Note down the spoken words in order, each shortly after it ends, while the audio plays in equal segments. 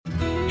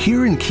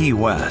Here in Key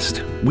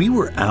West, we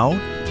were out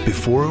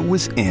before it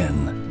was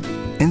in.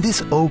 In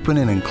this open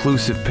and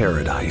inclusive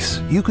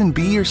paradise, you can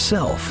be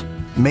yourself,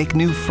 make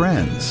new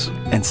friends,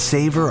 and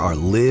savor our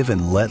live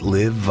and let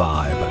live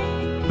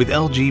vibe. With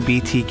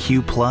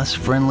LGBTQ plus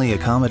friendly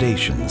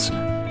accommodations,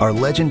 our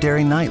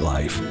legendary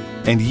nightlife,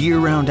 and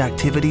year-round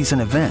activities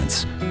and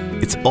events,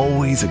 it's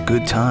always a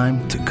good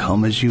time to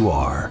come as you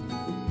are.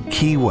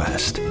 Key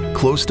West,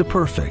 close to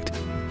perfect,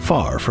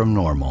 far from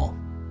normal.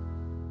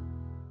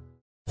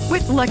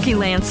 With Lucky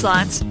Land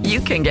Slots, you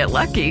can get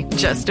lucky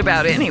just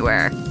about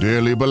anywhere.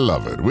 Dearly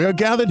beloved, we are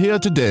gathered here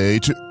today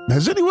to...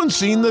 Has anyone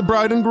seen the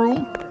bride and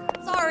groom?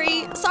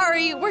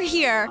 Sorry, we're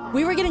here.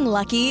 We were getting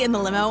lucky in the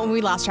limo and we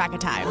lost track of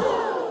time.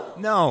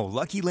 No,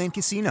 Lucky Land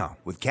Casino,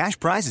 with cash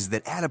prizes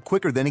that add up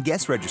quicker than a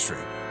guest registry.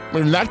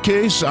 In that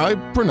case, I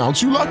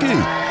pronounce you lucky.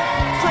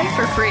 Play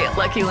for free at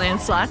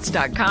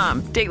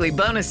LuckyLandSlots.com. Daily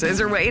bonuses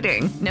are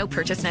waiting. No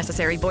purchase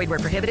necessary. Void where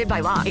prohibited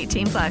by law.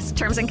 18 plus.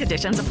 Terms and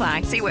conditions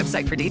apply. See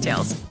website for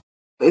details.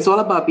 It's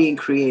all about being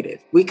creative.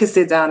 We could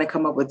sit down and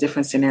come up with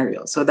different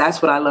scenarios. So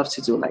that's what I love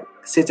to do, like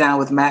sit down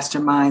with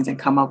masterminds and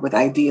come up with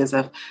ideas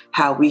of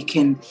how we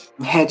can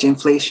hedge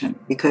inflation.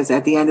 Because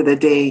at the end of the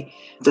day,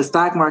 the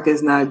stock market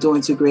is not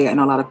doing too great. I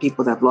know a lot of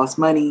people that have lost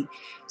money.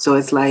 So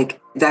it's like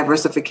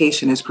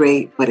diversification is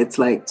great, but it's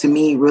like, to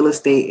me, real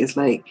estate is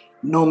like,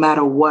 no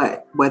matter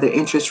what, whether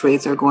interest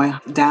rates are going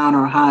down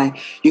or high,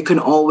 you can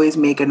always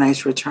make a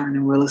nice return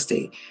in real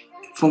estate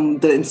from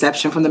the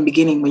inception, from the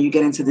beginning, when you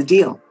get into the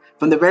deal.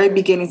 From the very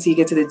beginning till you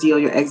get to the deal,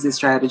 your exit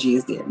strategy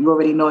is there. You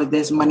already know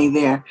there's money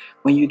there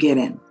when you get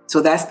in.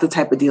 So that's the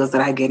type of deals that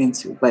I get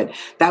into. But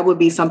that would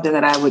be something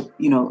that I would,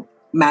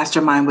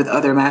 mastermind with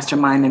other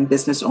mastermind and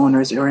business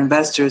owners or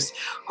investors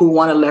who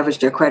want to leverage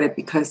their credit,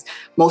 because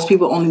most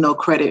people only know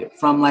credit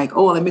from like,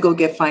 oh, let me go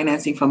get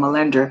financing from a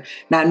lender,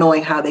 not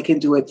knowing how they can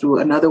do it through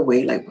another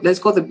way. Like, let's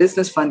go the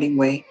business funding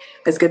way.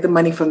 Let's get the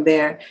money from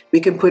there. We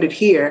can put it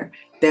here.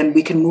 Then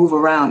we can move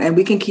around and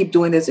we can keep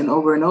doing this and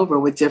over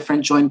with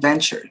different joint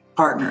venture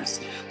partners.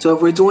 So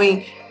if we're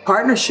doing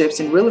partnerships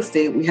in real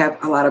estate, we have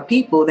a lot of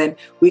people, then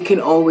we can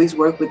always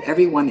work with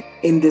everyone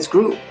in this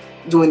group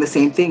doing the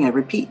same thing and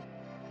repeat.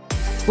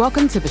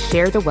 Welcome to the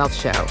Share the Wealth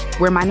Show,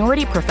 where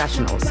minority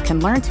professionals can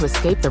learn to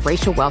escape the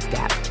racial wealth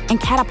gap and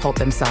catapult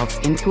themselves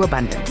into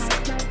abundance.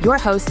 Your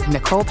host,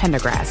 Nicole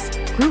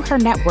Pendergrass, grew her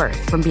net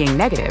worth from being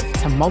negative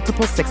to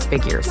multiple six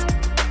figures.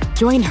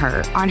 Join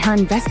her on her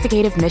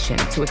investigative mission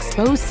to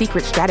expose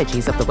secret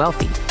strategies of the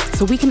wealthy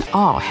so we can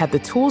all have the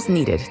tools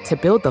needed to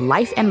build the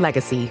life and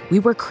legacy we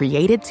were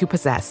created to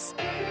possess.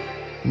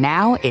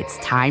 Now it's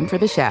time for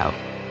the show.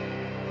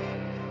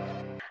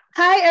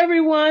 Hi,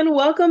 everyone.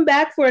 Welcome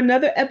back for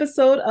another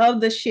episode of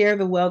the Share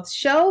the Wealth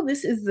Show.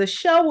 This is the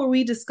show where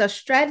we discuss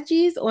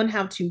strategies on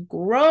how to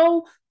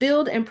grow,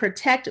 build, and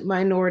protect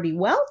minority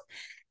wealth.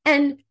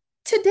 And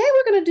today,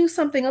 we're going to do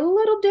something a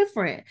little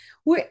different.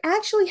 We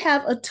actually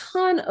have a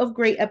ton of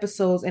great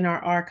episodes in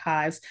our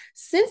archives.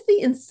 Since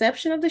the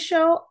inception of the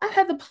show, I've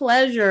had the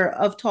pleasure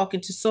of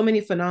talking to so many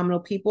phenomenal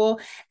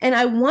people, and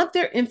I want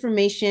their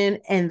information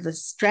and the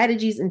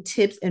strategies and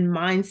tips and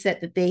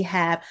mindset that they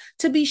have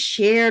to be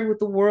shared with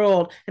the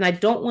world, and I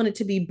don't want it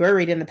to be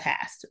buried in the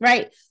past,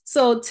 right?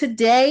 So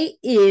today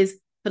is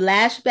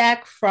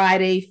Flashback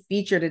Friday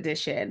featured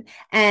edition.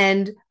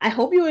 And I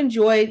hope you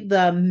enjoyed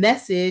the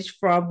message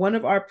from one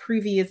of our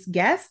previous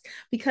guests,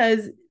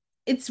 because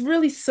it's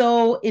really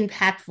so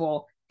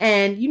impactful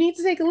and you need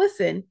to take a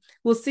listen.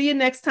 We'll see you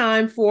next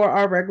time for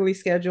our regularly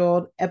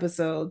scheduled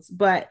episodes,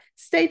 but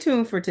stay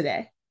tuned for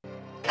today.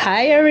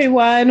 Hi,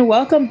 everyone.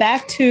 Welcome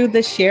back to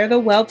the Share the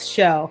Wealth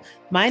Show.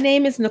 My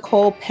name is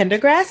Nicole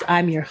Pendergrass.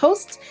 I'm your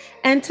host.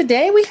 And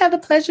today we have the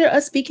pleasure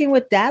of speaking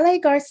with Dale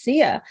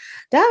Garcia.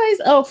 Dale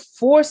is a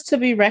force to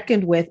be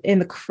reckoned with in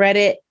the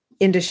credit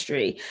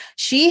industry.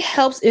 She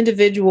helps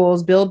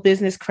individuals build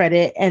business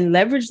credit and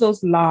leverage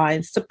those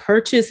lines to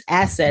purchase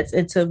assets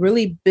and to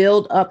really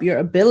build up your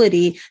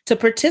ability to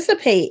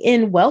participate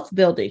in wealth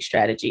building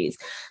strategies.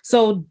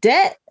 So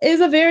debt is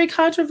a very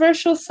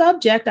controversial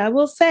subject, I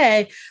will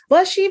say,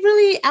 but she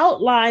really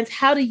outlines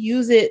how to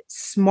use it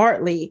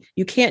smartly.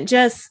 You can't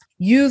just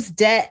use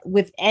debt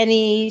with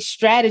any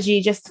strategy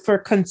just for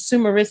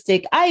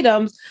consumeristic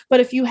items. But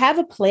if you have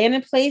a plan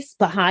in place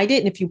behind it,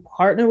 and if you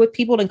partner with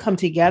people and come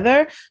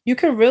together, you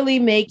can really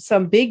make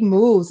some big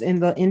moves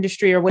in the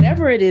industry or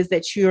whatever it is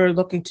that you're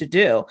looking to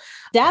do.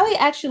 Dali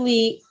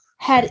actually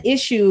had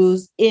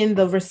issues in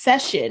the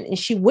recession, and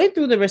she went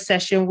through the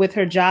recession with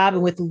her job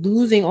and with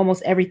losing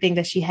almost everything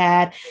that she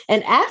had.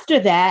 And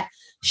after that,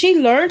 she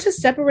learned to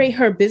separate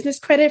her business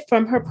credit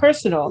from her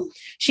personal.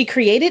 She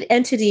created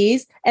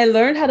entities and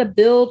learned how to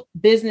build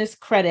business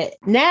credit.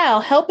 Now,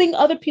 helping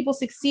other people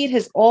succeed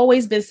has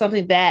always been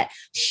something that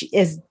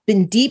has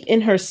been deep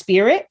in her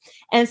spirit.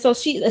 And so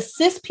she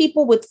assists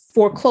people with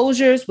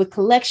foreclosures, with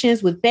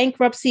collections, with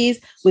bankruptcies,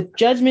 with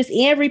judgments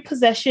and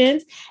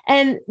repossessions.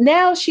 And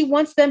now she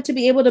wants them to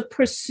be able to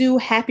pursue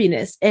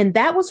happiness. And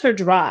that was her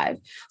drive.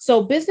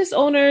 So business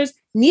owners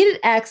needed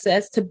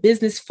access to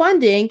business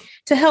funding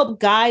to help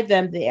guide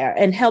them there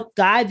and help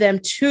guide them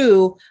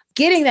to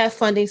getting that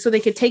funding so they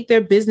could take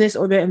their business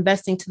or their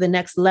investing to the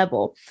next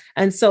level.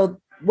 And so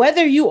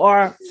whether you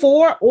are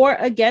for or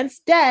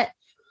against debt,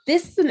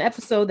 this is an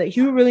episode that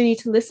you really need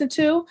to listen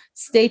to.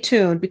 Stay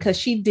tuned because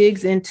she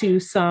digs into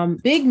some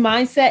big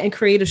mindset and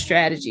creative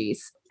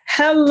strategies.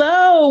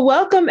 Hello,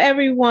 welcome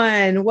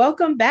everyone.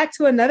 Welcome back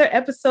to another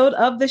episode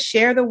of the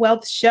Share the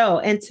Wealth Show.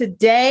 And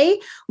today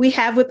we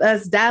have with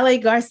us Dale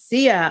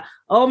Garcia.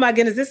 Oh my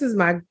goodness, this is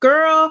my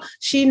girl.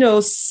 She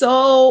knows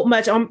so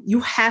much.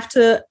 You have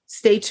to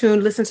stay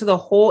tuned, listen to the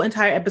whole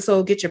entire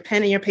episode, get your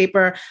pen and your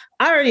paper.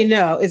 I already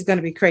know it's going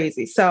to be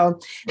crazy. So,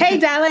 hey,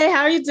 Dale,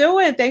 how are you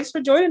doing? Thanks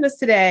for joining us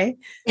today.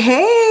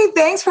 Hey,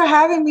 thanks for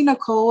having me,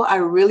 Nicole. I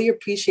really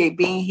appreciate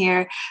being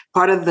here.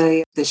 Part of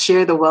the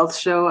Share the Wealth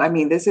Show. I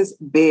mean, this is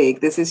big.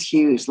 This is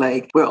huge.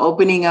 Like, we're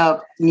opening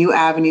up new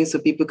avenues so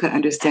people can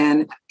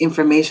understand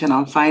information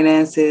on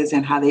finances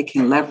and how they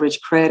can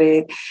leverage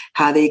credit,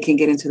 how they can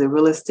get into the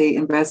real estate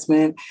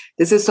investment.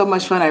 This is so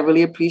much fun. I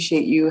really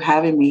appreciate you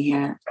having me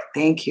here.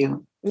 Thank you.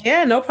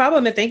 Yeah, no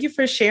problem. And thank you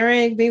for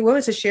being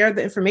willing to share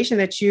the information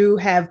that you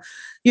have,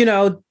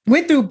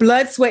 went through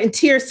blood, sweat, and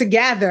tears to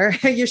gather.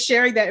 You're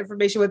sharing that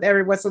information with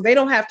everyone so they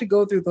don't have to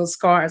go through those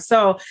scars.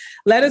 So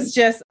let us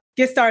just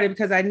get started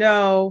because I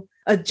know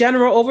a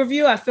general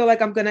overview. I feel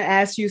like I'm going to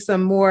ask you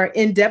some more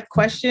in-depth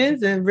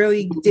questions and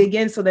really dig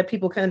in so that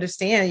people can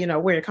understand,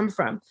 where you're coming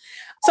from.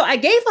 So I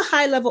gave a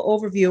high-level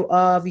overview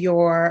of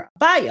your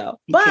bio,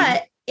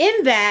 but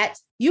in that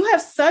you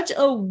have such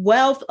a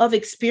wealth of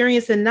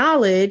experience and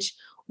knowledge.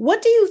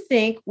 What do you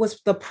think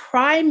was the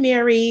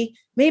primary,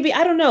 maybe,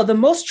 I don't know, the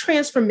most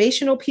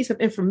transformational piece of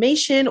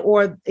information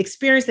or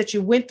experience that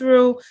you went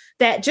through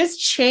that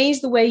just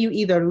changed the way you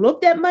either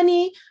looked at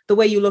money, the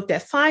way you looked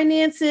at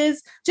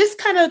finances, just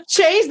kind of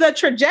changed the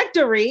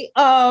trajectory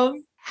of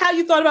how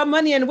you thought about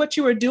money and what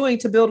you were doing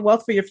to build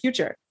wealth for your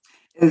future?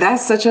 And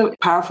that's such a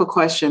powerful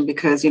question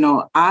because,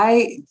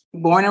 I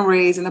born and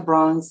raised in the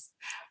Bronx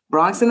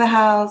in the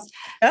house.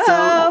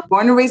 So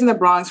born and raised in the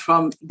Bronx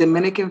from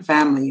Dominican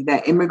family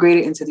that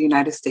immigrated into the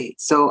United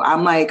States. So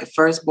I'm like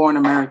firstborn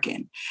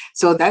American.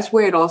 So that's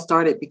where it all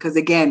started because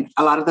again,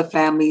 a lot of the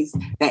families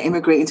that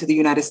immigrate into the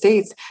United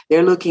States,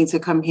 they're looking to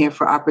come here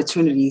for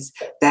opportunities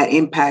that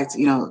impact,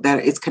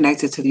 that it's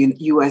connected to the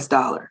US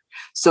dollar.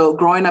 So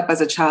growing up as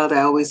a child,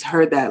 I always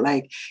heard that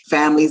like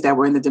families that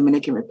were in the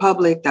Dominican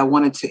Republic that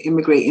wanted to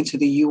immigrate into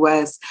the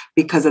US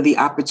because of the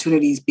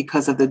opportunities,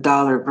 because of the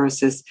dollar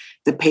versus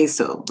the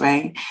peso,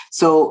 right?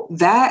 So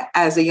that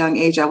as a young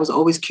age, I was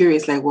always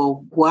curious, like,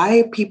 well, why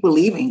are people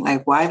leaving?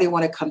 Like, why they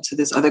want to come to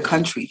this other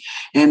country?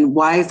 And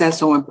why is that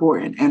so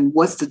important? And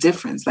what's the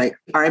difference? Like,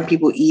 aren't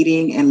people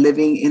eating and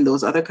living in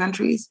those other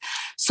countries?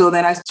 So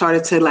then I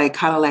started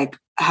to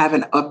have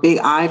a big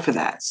eye for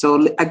that.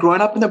 So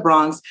growing up in the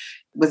Bronx,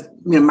 with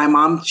my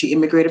mom, she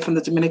immigrated from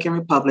the Dominican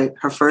Republic.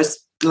 Her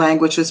first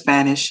language was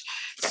Spanish.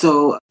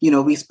 So,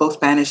 we spoke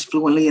Spanish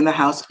fluently in the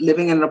house,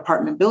 living in an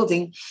apartment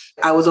building.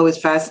 I was always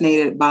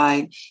fascinated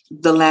by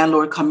the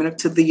landlord coming up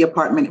to the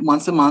apartment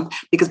once a month,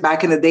 because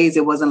back in the days,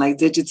 it wasn't like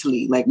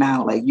digitally like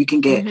now, like you can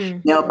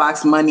get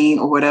mailbox money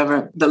or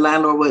whatever. The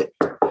landlord would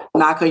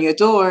knock on your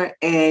door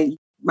and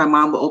my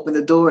mom would open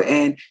the door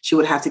and she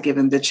would have to give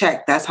him the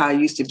check. That's how it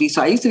used to be.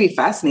 So I used to be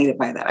fascinated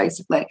by that. I used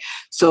to play.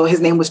 So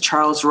his name was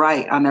Charles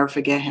Wright. I'll never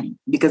forget him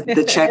because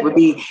the check would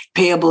be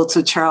payable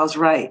to Charles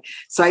Wright.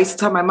 So I used to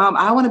tell my mom,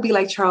 I want to be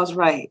like Charles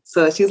Wright.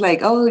 So she's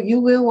like, oh, you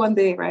will one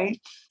day, right?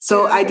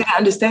 So I didn't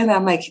understand that.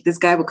 I'm like, this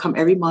guy would come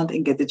every month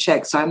and get the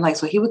check. So I'm like,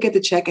 so he would get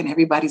the check in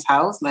everybody's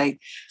house. Like,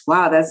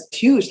 wow, that's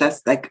huge.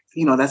 That's like,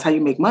 that's how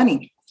you make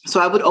money. So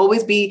I would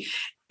always be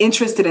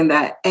interested in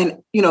that. And,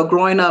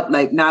 growing up,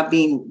 like not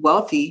being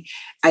wealthy,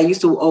 I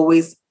used to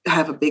always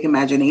have a big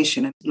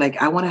imagination.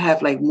 Like, I want to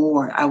have like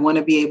more. I want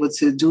to be able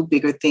to do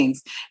bigger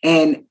things.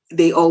 And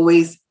they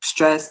always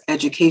stress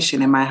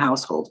education in my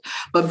household.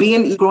 But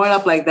growing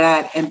up like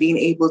that and being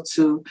able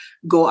to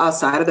go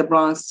outside of the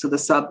Bronx to the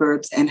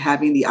suburbs and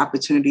having the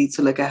opportunity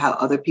to look at how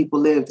other people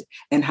lived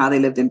and how they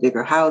lived in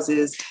bigger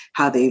houses,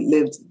 how they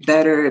lived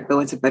better,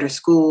 going to better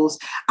schools.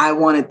 I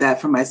wanted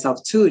that for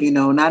myself too,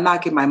 not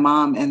knocking my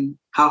mom and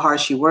how hard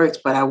she worked,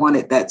 but I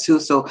wanted that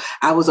too. So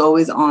I was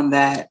always on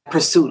that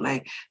pursuit,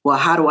 like, well,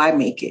 how do I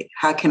make it?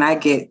 How can I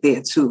get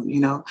there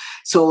too?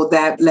 So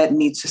that led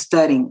me to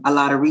studying a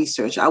lot of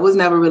research. I was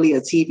never really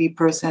a TV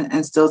person,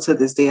 and still to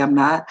this day, I'm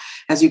not.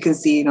 As you can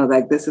see,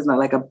 like this is not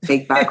like a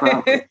fake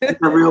background, the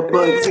real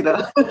books,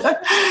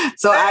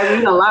 So I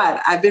read a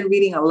lot. I've been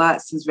reading a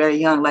lot since very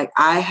young. Like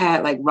I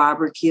had like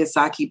Robert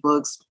Kiyosaki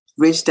books,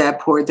 Rich Dad,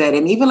 Poor Dad,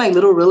 and even like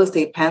little real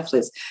estate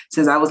pamphlets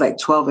since I was like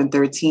 12 and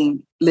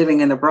 13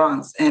 living in the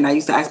Bronx. And I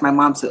used to ask my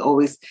mom to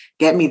always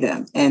get me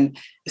them. And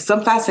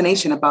some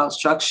fascination about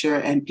structure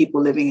and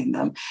people living in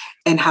them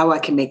and how I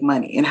can make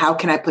money and how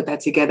can I put that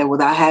together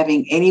without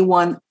having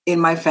anyone in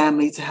my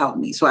family to help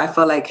me. So I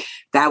felt like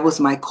that was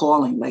my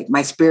calling. Like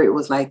my spirit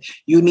was like,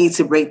 you need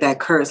to break that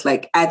curse.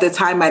 Like at the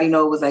time, I didn't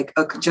know it was like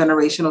a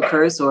generational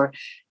curse or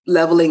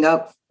leveling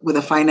up with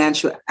a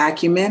financial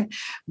acumen,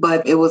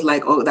 but it was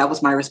like, oh, that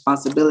was my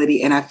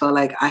responsibility. And I felt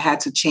like I had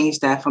to change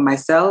that for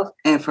myself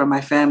and for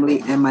my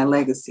family and my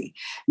legacy.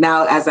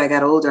 Now, as I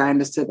got older, I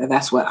understood that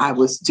that's what I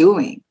was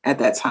doing at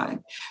that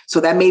time. So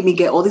that made me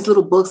get all these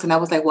little books. And I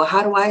was like, well,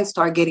 how do I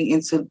start getting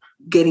into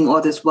getting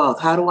all this wealth?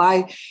 How do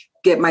I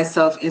get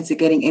myself into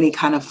getting any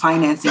kind of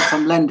financing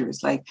from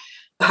lenders? Like,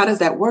 how does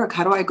that work?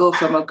 How do I go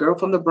from a girl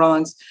from the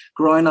Bronx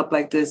growing up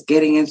like this,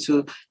 getting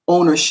into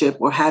ownership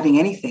or having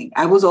anything?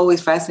 I was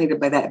always fascinated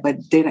by that,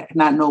 but did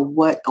not know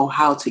what or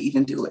how to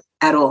even do it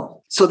at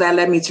all. So that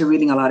led me to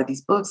reading a lot of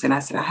these books. And I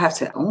said, I have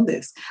to own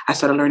this. I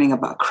started learning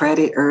about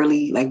credit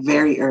early, like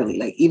very early,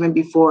 like even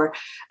before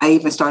I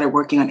even started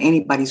working on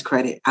anybody's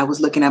credit. I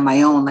was looking at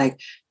my own, like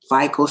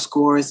FICO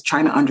scores,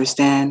 trying to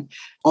understand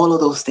all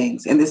of those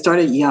things. And they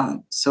started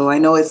young. So I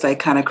know it's like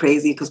kind of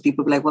crazy because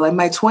people be like, well, in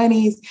my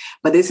 20s,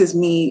 but this is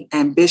me,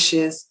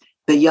 ambitious,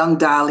 the young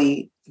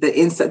Dolly,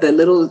 the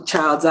little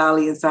child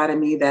Dolly inside of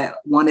me that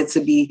wanted to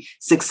be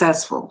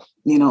successful.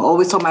 You know,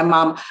 always told my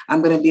mom,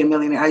 I'm going to be a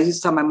millionaire. I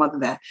used to tell my mother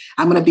that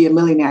I'm going to be a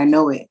millionaire. I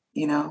know it,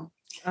 you know.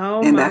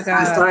 Oh, and my that's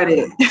God. how I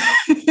started.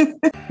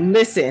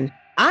 Listen,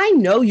 I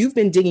know you've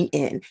been digging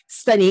in,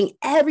 studying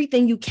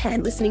everything you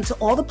can, listening to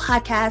all the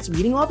podcasts,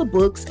 reading all the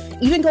books,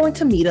 even going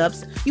to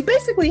meetups. You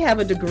basically have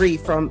a degree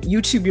from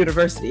YouTube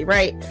University,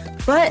 right?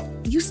 But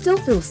you still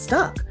feel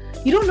stuck.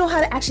 You don't know how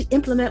to actually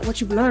implement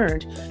what you've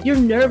learned. You're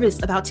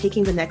nervous about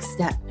taking the next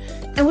step.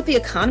 And with the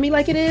economy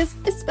like it is,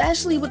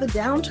 especially with a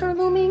downturn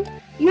looming,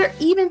 you're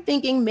even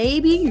thinking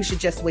maybe you should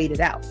just wait it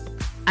out.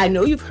 I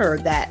know you've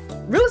heard that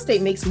real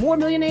estate makes more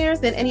millionaires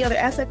than any other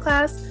asset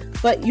class,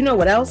 but you know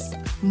what else?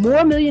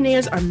 More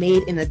millionaires are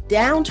made in a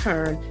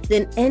downturn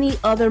than any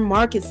other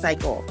market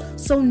cycle.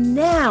 So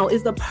now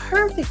is the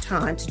perfect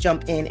time to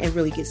jump in and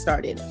really get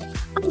started.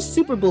 I'm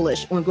super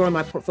bullish on growing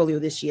my portfolio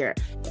this year,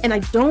 and I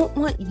don't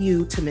want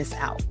you to miss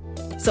out.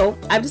 So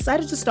I've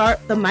decided to start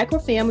the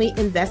Microfamily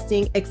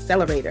Investing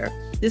Accelerator.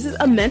 This is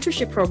a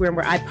mentorship program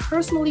where I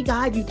personally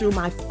guide you through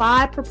my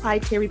 5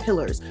 proprietary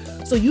pillars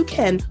so you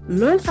can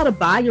learn how to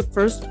buy your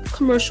first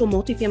commercial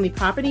multifamily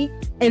property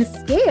and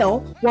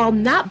scale while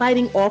not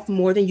biting off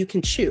more than you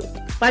can chew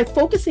by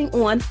focusing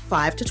on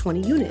 5 to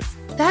 20 units.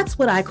 That's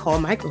what I call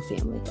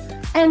microfamily.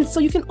 And so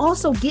you can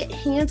also get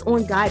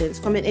hands-on guidance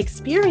from an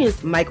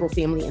experienced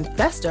microfamily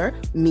investor,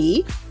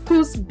 me,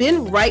 who's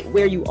been right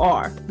where you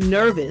are,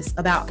 nervous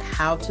about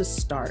how to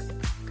start.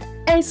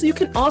 And so you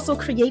can also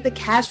create the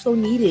cash flow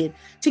needed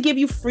to give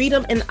you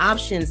freedom and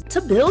options to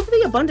build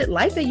the abundant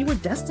life that you were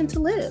destined to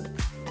live.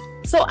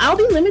 So I'll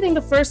be limiting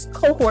the first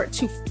cohort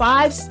to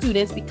 5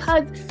 students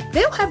because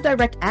they'll have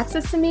direct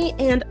access to me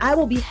and I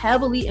will be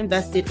heavily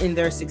invested in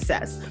their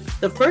success.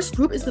 The first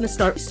group is going to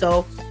start.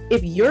 So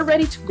if you're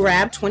ready to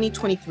grab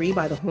 2023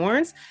 by the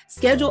horns,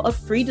 schedule a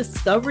free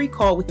discovery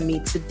call with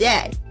me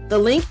today. The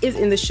link is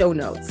in the show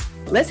notes.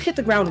 Let's hit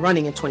the ground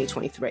running in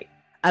 2023.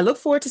 I look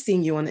forward to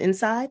seeing you on the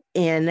inside.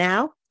 And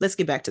now let's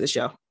get back to the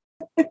show.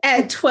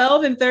 At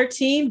 12 and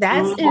 13,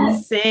 that's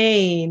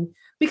insane.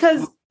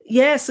 Because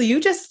yeah, so you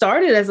just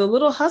started as a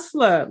little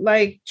hustler,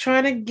 like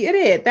trying to get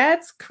it.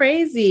 That's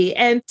crazy.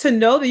 And to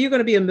know that you're going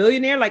to be a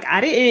millionaire, like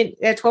I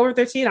didn't at 12 or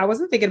 13, I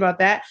wasn't thinking about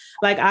that.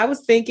 Like I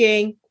was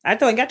thinking, I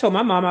told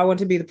my mom I wanted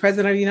to be the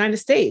president of the United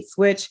States,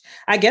 which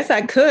I guess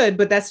I could,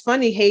 but that's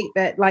funny.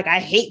 I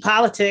hate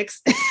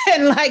politics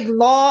and like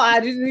law.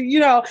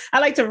 I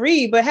like to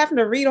read, but having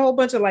to read a whole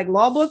bunch of like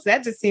law books,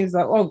 that just seems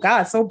like, oh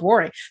God, so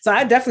boring. So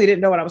I definitely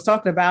didn't know what I was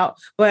talking about,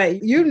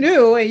 but you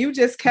knew and you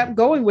just kept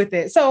going with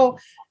it. So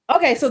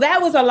okay, so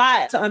that was a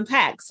lot to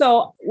unpack.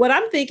 So what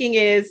I'm thinking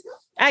is,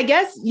 I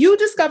guess you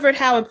discovered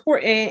how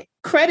important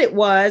credit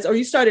was, or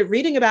you started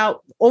reading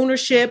about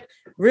ownership,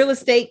 real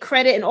estate,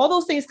 credit, and all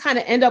those things kind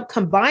of end up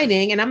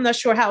combining. And I'm not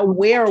sure how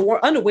aware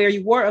or unaware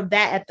you were of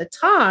that at the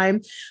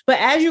time. But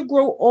as you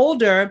grow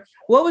older,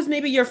 what was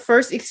maybe your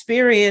first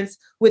experience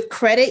with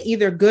credit,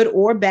 either good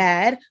or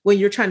bad, when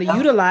you're trying to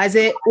utilize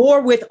it,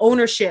 or with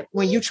ownership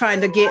when you're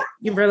trying to get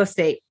your real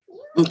estate?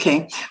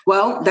 Okay.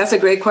 Well, that's a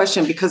great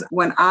question because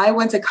when I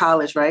went to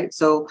college, right?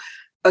 So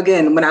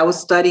again, when I was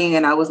studying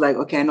and I was like,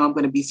 okay, I know I'm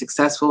going to be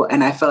successful.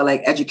 And I felt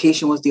like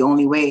education was the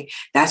only way.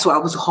 That's why I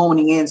was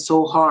honing in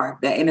so hard,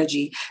 that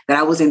energy that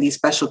I was in these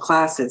special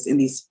classes, in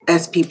these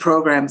SP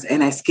programs.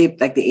 And I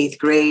skipped like the 8th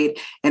grade.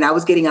 And I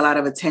was getting a lot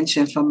of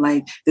attention from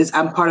like this.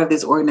 I'm part of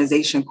this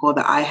organization called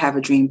the I Have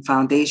a Dream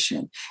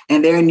Foundation.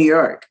 And they're in New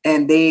York.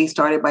 And they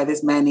started by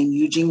this man named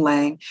Eugene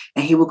Lang.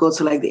 And he would go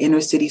to like the inner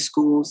city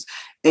schools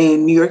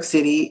in New York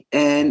City.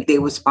 And they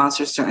would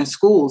sponsor certain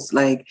schools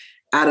like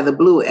out of the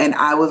blue. And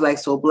I was like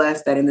so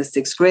blessed that in the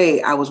 6th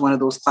grade, I was one of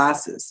those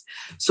classes.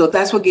 So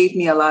that's what gave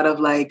me a lot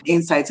of like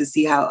insight to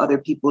see how other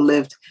people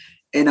lived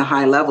in a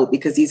high level,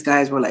 because these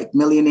guys were like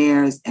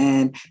millionaires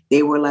and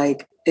they were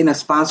like in a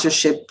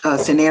sponsorship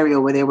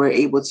scenario where they were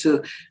able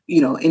to,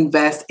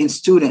 invest in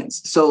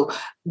students. So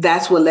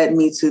that's what led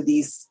me to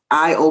these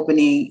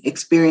eye-opening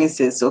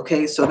experiences.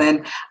 Okay. So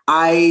then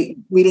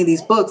reading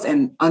these books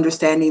and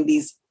understanding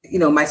these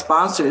my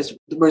sponsors,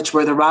 which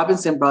were the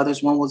Robinson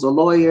brothers, one was a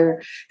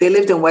lawyer. They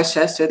lived in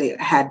Westchester. They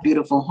had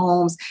beautiful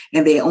homes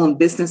and they owned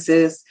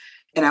businesses.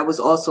 And I was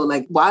also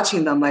like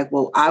watching them like,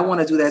 well, I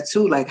want to do that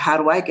too. Like, how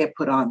do I get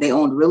put on? They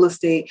owned real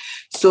estate.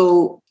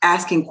 So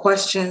asking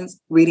questions,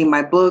 reading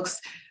my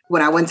books.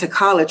 When I went to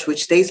college,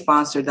 which they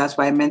sponsored, that's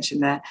why I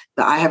mentioned that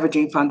the I Have a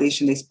Dream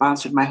Foundation, they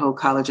sponsored my whole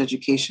college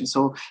education.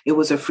 So it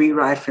was a free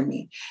ride for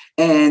me.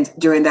 And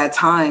during that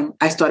time,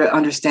 I started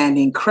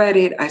understanding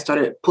credit. I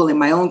started pulling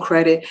my own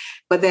credit,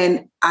 but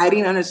then I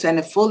didn't understand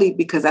it fully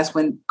because that's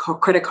when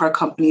credit card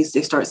companies,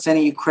 they start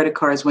sending you credit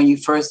cards when you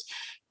first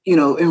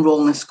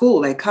enroll in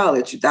school, like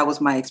college. That was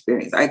my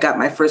experience. I got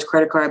my first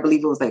credit card. I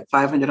believe it was like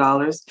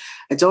 $500.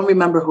 I don't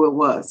remember who it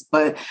was,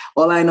 but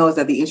all I know is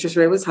that the interest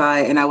rate was high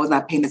and I was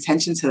not paying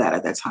attention to that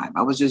at that time.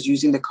 I was just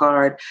using the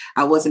card.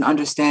 I wasn't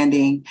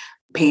understanding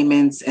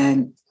payments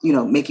and,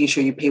 making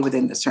sure you pay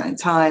within a certain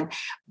time,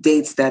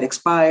 dates that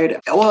expired,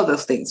 all of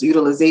those things,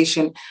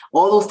 utilization,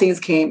 all those things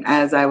came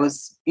as I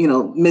was,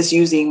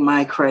 misusing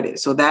my credit.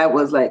 So that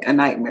was like a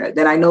nightmare.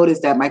 Then I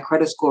noticed that my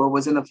credit score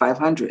was in the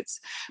 500s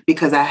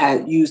because I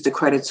had used the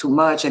credit too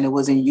much and it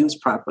wasn't used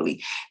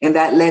properly. And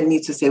that led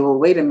me to say, well,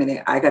 wait a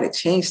minute, I got to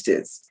change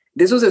this.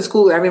 This was at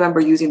school. I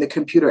remember using the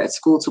computer at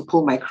school to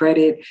pull my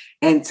credit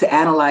and to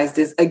analyze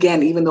this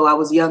again, even though I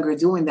was younger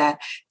doing that,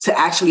 to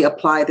actually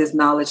apply this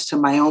knowledge to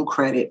my own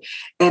credit.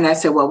 And I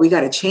said, well, we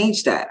got to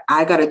change that.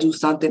 I got to do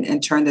something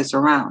and turn this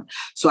around.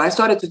 So I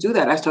started to do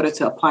that. I started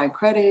to apply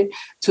credit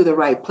to the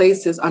right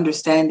places,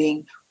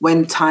 understanding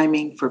when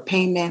timing for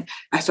payment.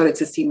 I started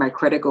to see my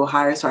credit go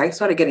higher. So I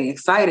started getting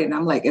excited. And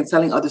I'm like, and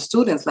telling other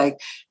students, like,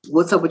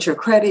 what's up with your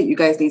credit? You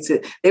guys need to,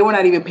 they were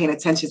not even paying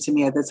attention to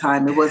me at the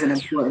time. It wasn't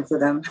important for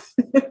them.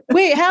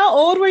 Wait, how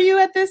old were you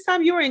at this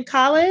time? You were in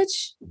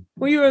college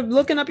when you were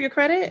looking up your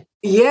credit?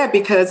 Yeah,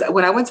 because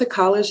when I went to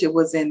college,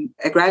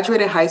 I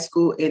graduated high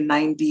school in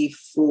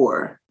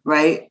 94,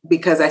 right?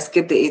 Because I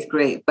skipped the 8th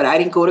grade, but I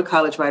didn't go to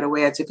college right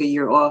away. I took a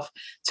year off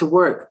to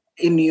work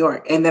in New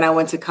York. And then I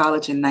went to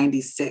college in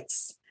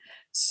 96.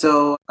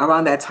 So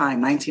around that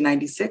time,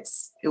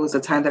 1996, it was the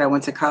time that I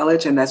went to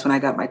college. And that's when I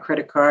got my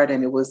credit card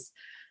and it was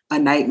a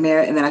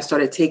nightmare. And then I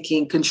started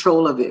taking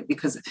control of it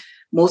because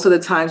most of the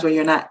times when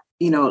you're not,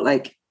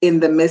 like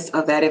in the midst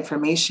of that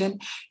information,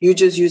 you're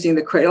just using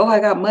the credit. Oh, I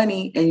got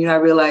money. And you're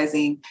not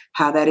realizing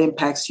how that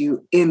impacts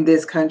you in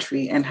this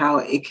country and how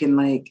it can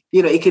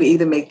it can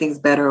either make things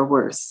better or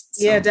worse.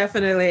 So. Yeah,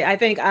 definitely. I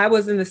think I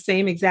was in the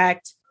same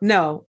exact,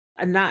 not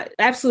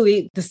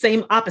absolutely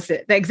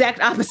the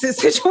exact opposite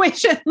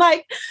situation.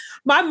 Like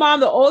my mom,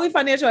 the only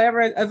financial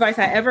advice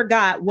I ever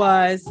got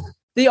was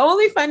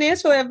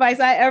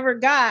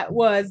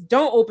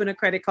don't open a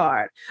credit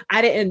card.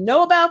 I didn't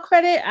know about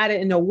credit. I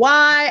didn't know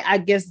why. I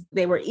guess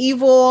they were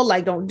evil.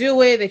 Like, don't do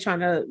it. They're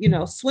trying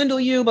to, swindle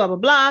you, blah, blah,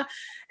 blah.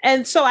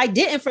 And so I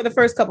didn't for the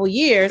first couple of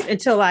years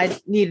until I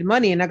needed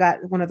money. And I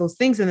got one of those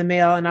things in the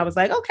mail and I was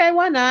like, okay,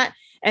 why not?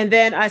 And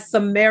then I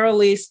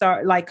summarily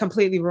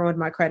completely ruined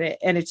my credit.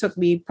 And it took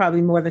me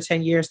probably more than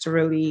 10 years to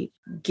really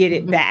get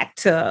it back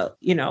to,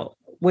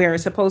 where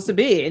it's supposed to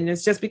be. And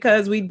it's just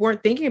because we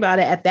weren't thinking about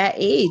it at that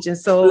age. And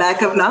so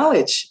lack of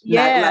knowledge.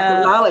 Lack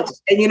of knowledge.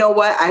 And you know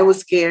what? I was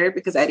scared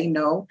because I didn't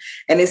know.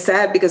 And it's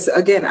sad because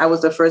again, I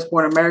was the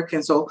firstborn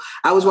American. So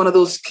I was one of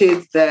those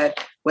kids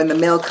that when the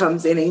mail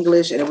comes in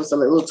English and it was a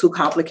little too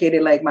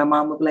complicated, like my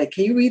mom would be like,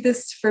 can you read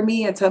this for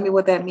me and tell me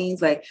what that means?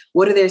 Like,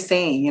 what are they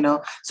saying?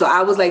 So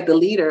I was like the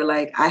leader,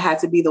 like I had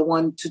to be the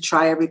one to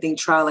try everything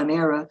trial and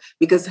error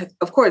because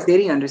of course they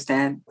didn't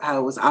understand how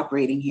it was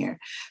operating here.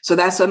 So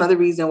that's another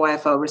reason why I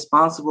felt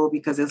responsible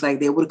because it's like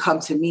they would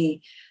come to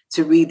me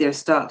to read their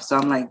stuff. So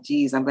I'm like,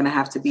 geez, I'm going to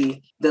have to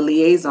be the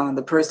liaison,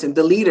 the person,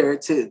 the leader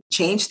to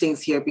change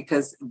things here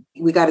because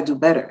we got to do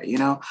better,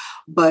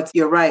 But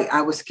you're right.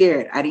 I was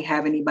scared. I didn't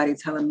have anybody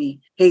telling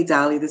me, hey,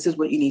 Dolly, this is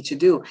what you need to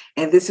do.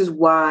 And this is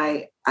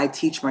why I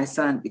teach my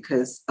son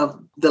because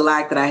of the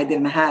lack that I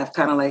didn't have,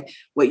 kind of like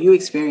what you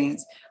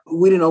experienced.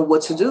 We didn't know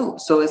what to do.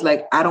 So it's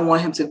like, I don't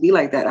want him to be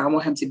like that. I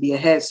want him to be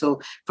ahead.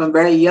 So from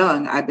very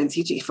young, I've been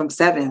teaching from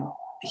 7.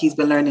 He's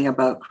been learning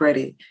about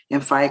credit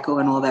and FICO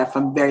and all that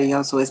from very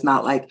young. So it's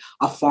not like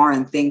a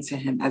foreign thing to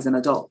him as an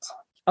adult.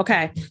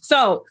 Okay.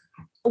 So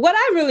what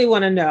I really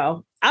want to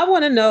know, I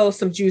want to know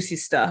some juicy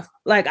stuff.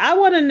 Like I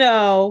want to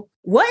know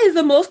what is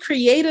the most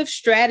creative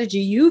strategy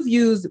you've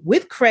used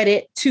with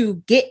credit to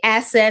get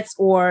assets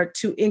or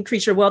to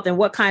increase your wealth in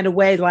what kind of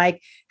way?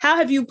 Like how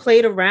have you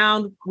played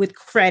around with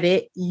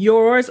credit,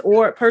 yours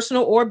or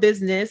personal or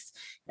business?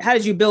 How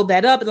did you build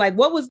that up? Like,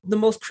 what was the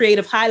most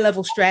creative high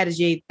level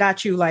strategy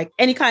got you like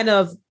any kind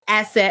of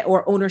asset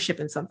or ownership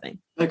in something?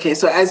 Okay.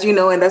 So as you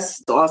know, and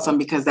that's awesome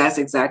because that's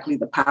exactly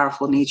the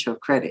powerful nature of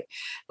credit,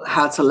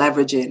 how to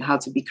leverage it and how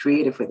to be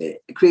creative with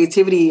it.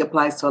 Creativity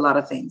applies to a lot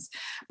of things.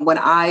 When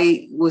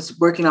I was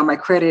working on my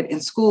credit in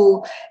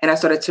school and I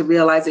started to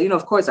realize that,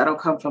 of course, I don't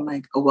come from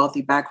like a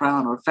wealthy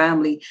background or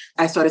family.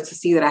 I started to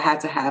see that I had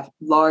to have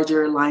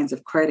larger lines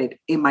of credit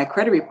in my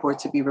credit report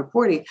to be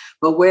reporting.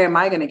 But where am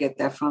I going to get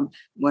that from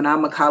when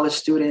I'm a college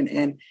student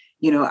and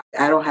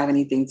I don't have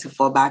anything to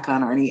fall back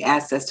on or any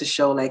assets to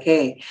show like,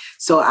 hey,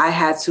 so I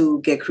had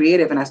to get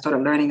creative and I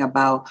started learning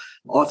about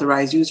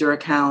authorized user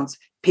accounts,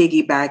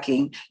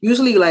 piggybacking,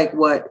 usually like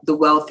what the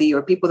wealthy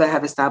or people that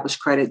have established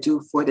credit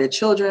do for their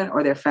children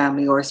or their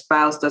family, or a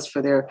spouse does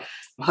for their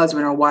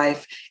husband or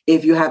wife.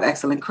 If you have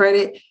excellent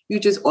credit, you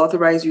just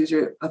authorize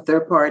user a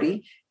third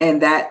party,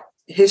 and that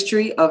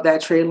history of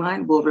that trade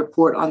line will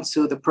report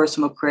onto the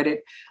personal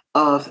credit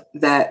of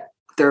that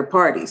third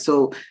party.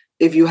 So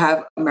if you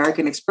have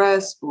American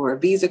Express or a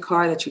Visa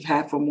card that you've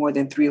had for more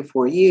than 3 or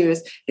 4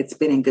 years, it's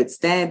been in good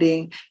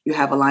standing, you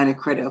have a line of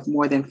credit of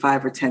more than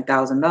 $5,000 or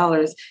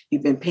 $10,000,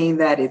 you've been paying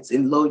that, it's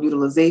in low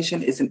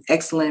utilization, it's an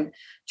excellent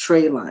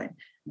trade line.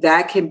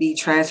 That can be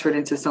transferred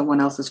into someone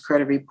else's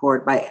credit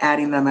report by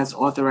adding them as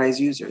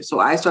authorized users. So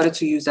I started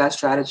to use that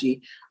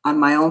strategy on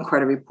my own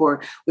credit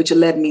report, which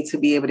led me to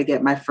be able to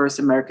get my first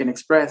American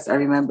Express. I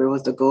remember it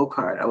was the Gold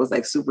card. I was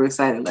like super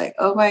excited, like,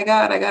 oh my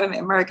God, I got an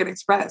American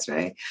Express,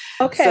 right?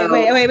 Okay, so,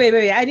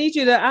 wait. I need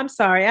you to, I'm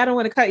sorry, I don't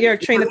want to cut your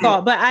train of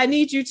thought, but I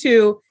need you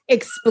to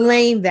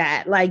explain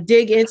that, like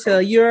dig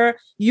into you're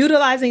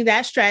utilizing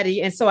that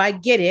strategy. And so I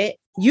get it.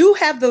 You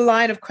have the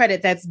line of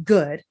credit that's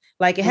good.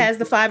 Like it has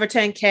the 5 or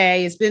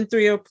 10K, it's been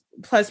 3 or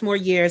plus more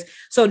years.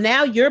 So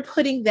now you're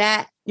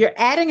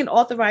adding an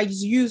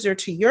authorized user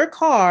to your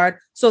card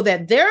so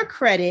that their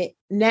credit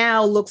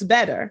now looks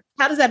better.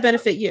 How does that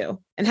benefit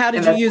you? And how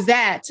did you use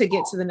that to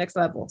get to the next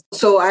level?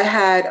 So I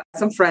had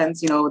some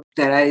friends,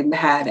 that I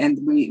had, and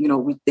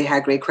they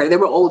had great credit. They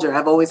were older.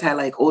 I've always had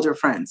like older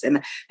friends,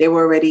 and they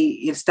were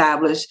already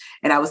established.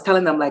 And I was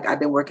telling them like, I've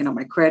been working on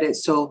my credit.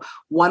 So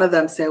one of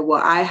them said,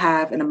 well, I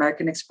have an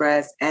American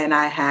Express and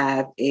I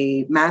have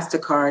a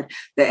MasterCard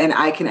and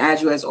I can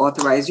add you as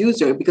authorized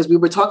user, because we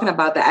were talking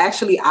about that.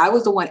 Actually, I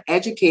was the one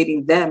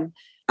educating them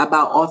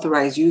about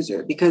authorized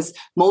user, because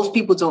most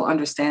people don't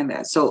understand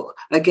that. So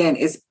again,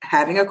 it's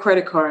having a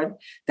credit card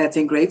that's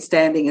in great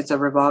standing. It's a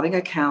revolving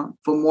account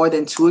for more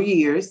than 2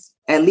 years,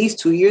 at least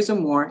 2 years or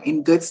more,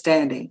 in good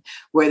standing,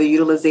 where the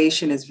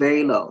utilization is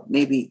very low,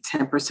 maybe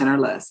 10% or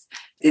less.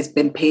 It's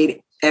been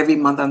paid every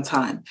month on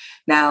time.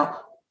 Now,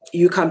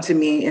 you come to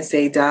me and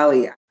say,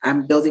 Dolly,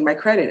 I'm building my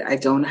credit. I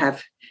don't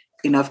have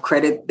enough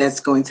credit that's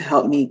going to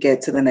help me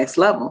get to the next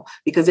level,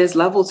 because there's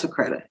levels to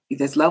credit.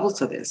 There's levels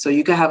to this. So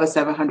you could have a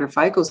 700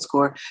 FICO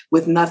score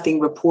with nothing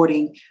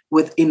reporting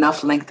with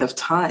enough length of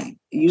time.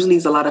 Usually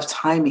there's a lot of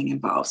timing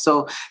involved.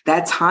 So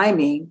that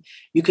timing,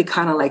 you could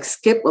kind of like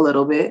skip a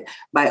little bit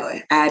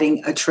by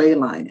adding a trade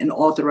line, an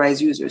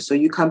authorized user. So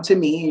you come to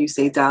me and you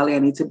say, Dolly, I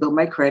need to build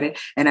my credit.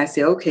 And I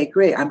say, okay,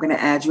 great. I'm going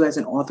to add you as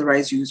an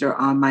authorized user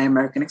on my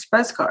American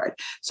Express card.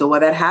 So what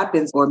that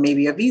happens, or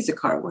maybe a Visa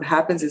card, what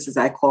happens is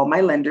I call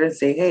my lender and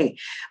say, hey,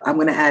 I'm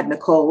going to add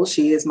Nicole.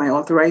 She is my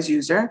authorized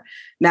user.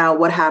 Now,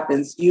 what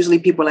happens? Usually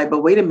people are like,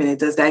 but wait a minute,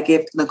 does that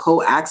give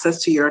Nicole access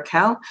to your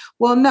account?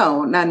 Well,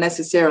 no, not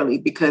necessarily,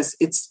 because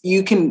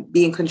you can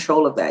be in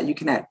control of that. You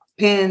can add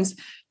PINs,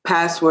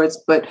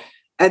 passwords, but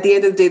at the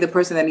end of the day, the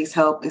person that needs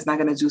help is not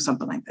going to do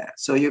something like that.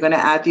 So you're going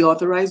to add the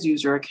authorized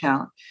user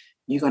account.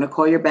 You're going to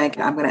call your bank.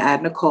 I'm going to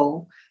add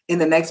Nicole. In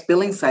the next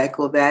billing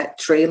cycle, that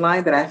trade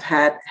line that I've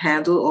had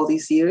handled all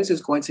these years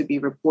is going to be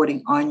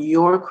reporting on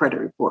your credit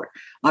report,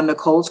 on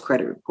Nicole's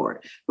credit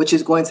report, which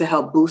is going to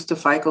help boost the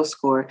FICO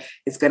score.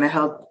 It's going to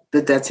help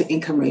the debt to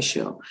income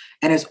ratio.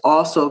 And it's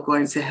also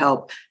going to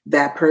help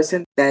that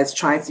person that's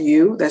trying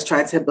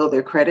to build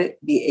their credit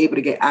be able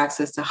to get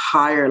access to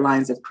higher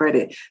lines of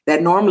credit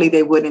that normally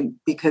they wouldn't,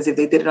 because if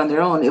they did it on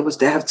their own,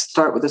 they have to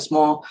start with a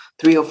small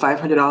 $300 or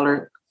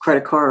 $500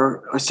 credit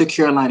card or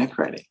secure line of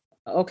credit.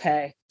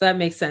 Okay, that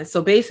makes sense.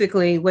 So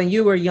basically, when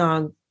you were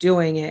young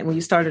doing it, when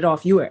you started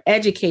off, you were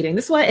educating.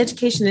 This is why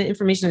education and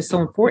information is so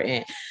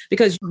important,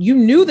 because you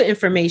knew the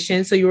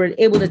information. So you were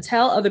able to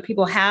tell other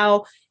people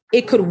how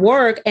it could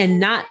work and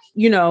not,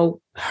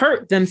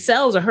 hurt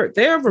themselves or hurt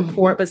their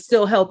report, but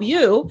still help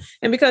you.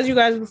 And because you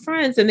guys were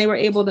friends and they were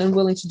able and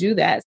willing to do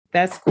that.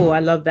 That's cool. I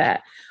love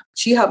that.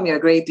 She helped me a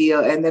great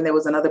deal. And then there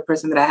was another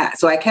person that I had.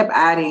 So I kept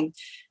adding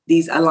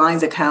these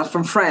Alliance accounts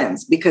from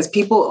friends, because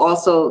people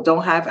also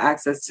don't have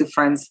access to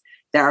friends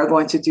that are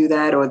going to do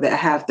that or that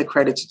have the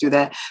credit to do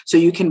that. So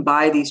you can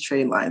buy these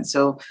trade lines.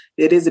 So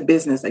it is a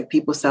business, like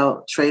people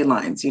sell trade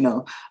lines.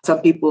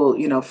 Some people,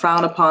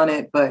 frown upon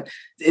it, but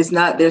there's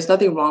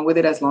nothing wrong with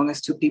it as long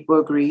as two people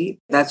agree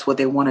that's what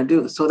they want to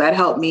do. So that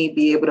helped me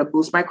be able to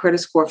boost my credit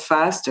score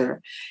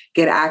faster,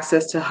 get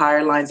access to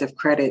higher lines of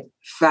credit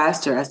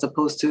faster, as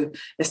opposed to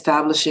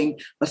establishing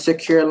a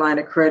secure line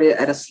of credit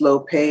at a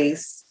slow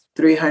pace.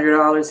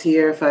 $300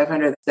 here,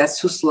 $500. That's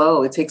too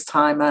slow. It takes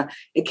time.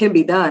 It can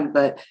be done,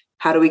 but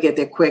how do we get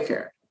there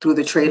quicker? Through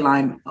the trade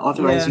line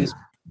authorized use.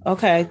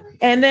 Okay.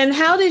 And then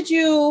how did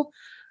you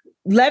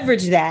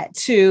leverage that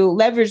to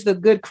leverage the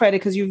good credit?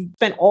 Because you've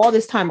spent all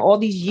this time, all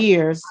these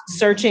years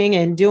searching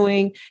and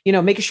doing,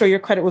 making sure your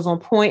credit was on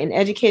point and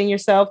educating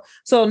yourself.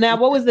 So now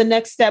what was the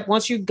next step?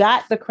 Once you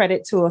got the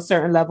credit to a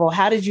certain level,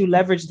 how did you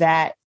leverage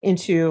that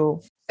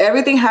into?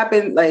 everything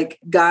happened like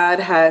God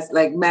has,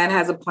 like man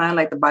has a plan,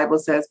 like the Bible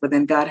says, but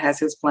then God has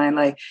his plan.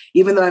 Like,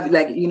 even though I've,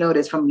 like, you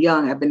notice from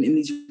young, I've been in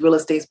these real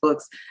estate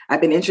books.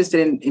 I've been interested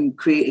in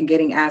creating,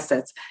 getting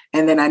assets.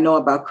 And then I know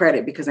about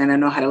credit because then I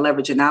know how to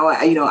leverage it. Now,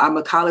 I'm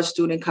a college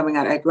student coming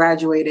out. I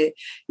graduated.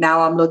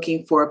 Now I'm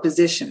looking for a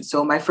position.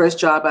 So my first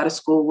job out of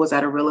school was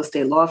at a real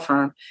estate law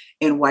firm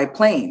in White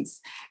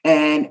Plains.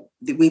 And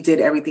we did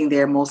everything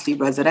there, mostly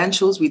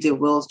residentials. We did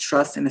wills,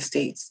 trusts, and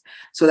estates.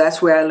 So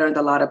that's where I learned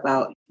a lot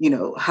about,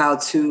 how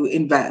to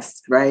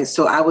invest, right?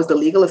 So I was the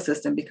legal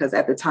assistant because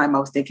at the time I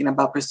was thinking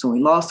about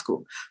pursuing law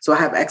school. So I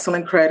have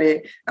excellent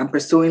credit. I'm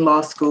pursuing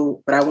law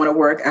school, but I want to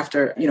work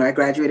after, I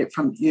graduated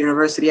from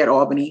university at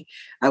Albany.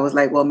 I was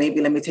like, well,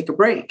 maybe let me take a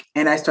break.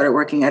 And I started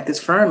working at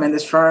this firm. And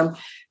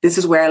this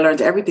is where I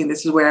learned everything.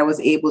 This is where I was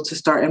able to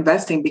start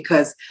investing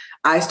because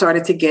I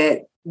started to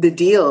get the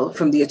deal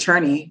from the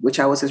attorney, which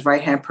I was his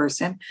right-hand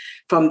person,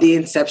 from the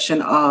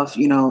inception of,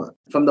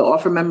 from the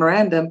offer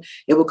memorandum,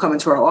 it would come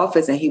into our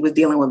office and he was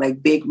dealing with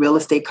like big real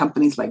estate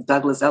companies like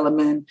Douglas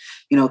Elliman,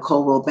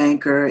 Coldwell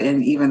Banker,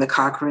 and even the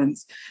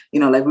Cochrans,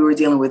 like we were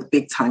dealing with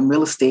big time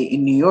real estate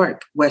in New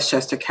York,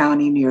 Westchester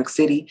County, New York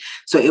City.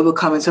 So it would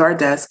come into our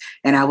desk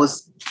and I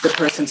was the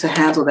person to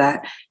handle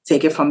that,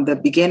 take it from the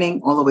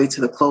beginning all the way to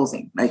the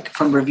closing, like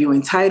from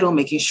reviewing title,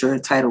 making sure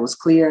title was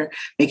clear,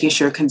 making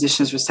sure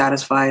conditions were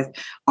satisfied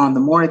on the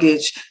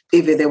mortgage,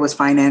 if there was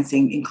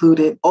financing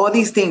included, all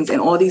these things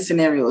and all these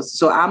scenarios.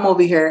 So I'm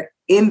over here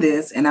in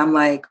this and I'm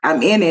like,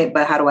 I'm in it,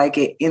 but how do I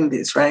get in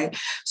this, right?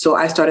 So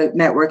I started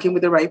networking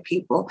with the right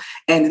people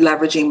and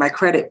leveraging my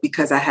credit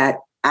because I had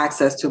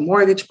access to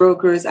mortgage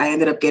brokers. I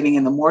ended up getting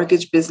in the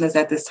mortgage business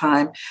at this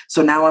time.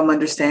 So now I'm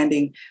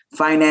understanding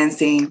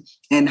financing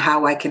and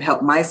how I can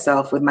help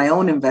myself with my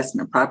own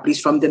investment properties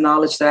from the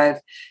knowledge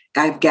that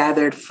I've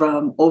gathered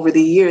from over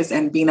the years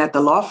and being at the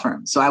law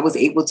firm. So I was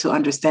able to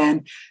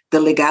understand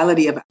the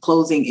legality of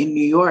closing in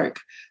New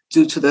York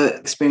due to the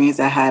experience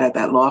I had at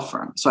that law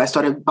firm. So I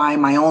started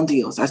buying my own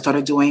deals. I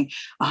started doing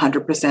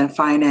 100%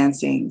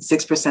 financing,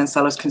 6%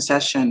 seller's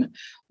concession,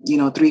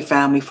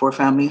 3-family,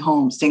 4-family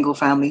homes,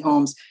 single-family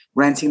homes,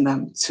 renting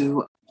them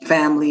to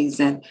families.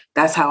 And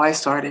that's how I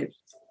started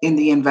in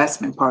the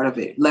investment part of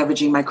it,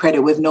 leveraging my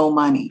credit with no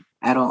money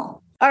at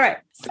all. All right.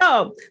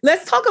 So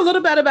let's talk a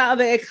little bit about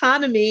the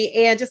economy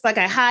and just like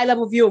a high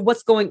level view of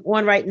what's going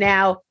on right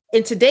now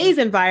in today's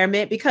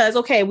environment, because,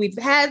 okay, we've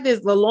had the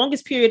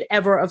longest period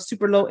ever of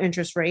super low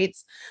interest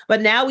rates,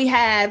 but now we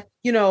have,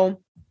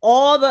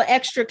 all the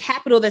extra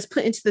capital that's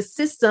put into the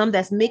system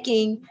that's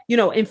making,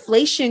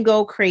 inflation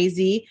go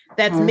crazy.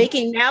 That's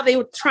making, now they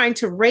were trying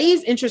to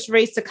raise interest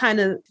rates to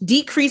kind of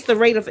decrease the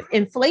rate of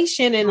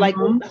inflation and like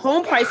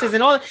home prices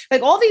and all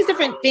these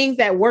different things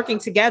that working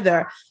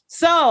together.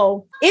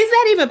 So is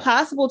that even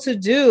possible to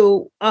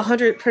do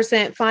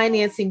 100%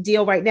 financing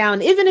deal right now?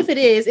 And even if it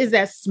is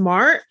that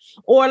smart?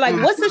 Or like,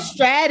 what's the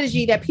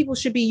strategy that people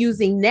should be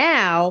using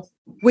now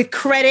with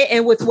credit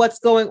and with what's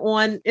going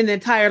on in the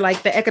entire,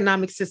 like the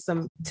economic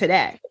system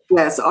today?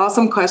 Yes,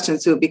 awesome question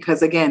too,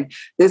 because again,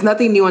 there's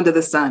nothing new under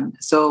the sun.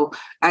 So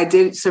I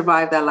did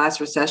survive that last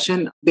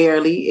recession,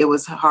 barely. It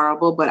was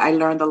horrible, but I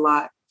learned a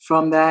lot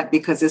from that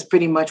because it's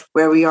pretty much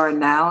where we are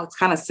now. It's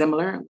kind of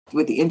similar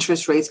with the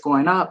interest rates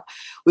going up.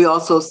 We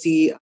also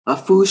see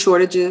food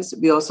shortages.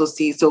 We also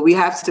see, so we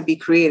have to be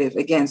creative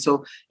again.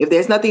 So if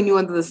there's nothing new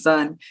under the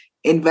sun,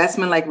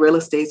 investment like real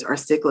estates are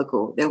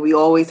cyclical, then we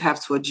always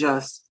have to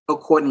adjust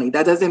accordingly.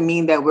 That doesn't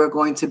mean that we're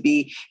going to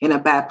be in a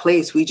bad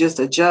place. We just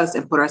adjust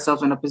and put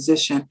ourselves in a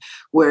position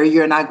where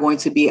you're not going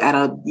to be at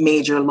a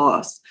major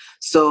loss.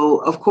 So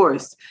of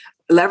course,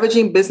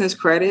 leveraging business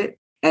credit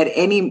at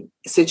any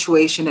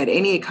situation, at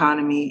any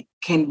economy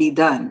can be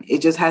done.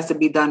 It just has to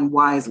be done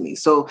wisely.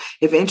 So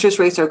if interest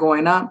rates are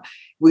going up,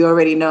 we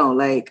already know,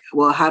 like,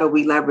 well, how do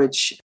we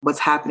leverage what's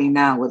happening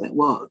now with it?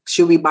 Well,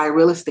 should we buy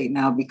real estate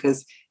now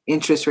because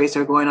interest rates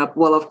are going up?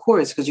 Well, of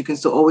course, because you can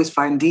still always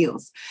find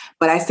deals.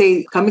 But I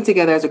say coming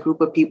together as a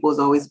group of people is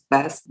always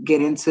best.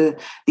 Get into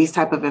these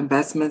type of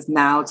investments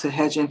now to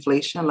hedge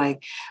inflation.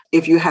 Like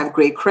if you have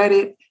great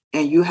credit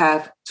and you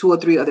have 2 or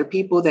 3 other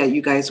people that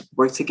you guys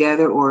work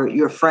together or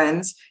your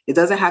friends, it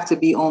doesn't have to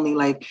be only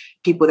like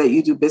people that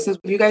you do business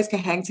with. If you guys can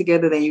hang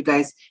together, then you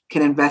guys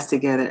can invest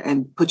together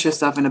and put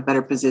yourself in a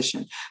better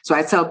position. So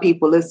I tell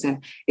people,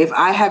 listen, if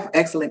I have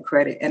excellent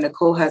credit and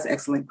Nicole has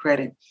excellent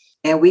credit,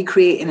 and we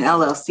create an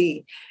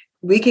LLC,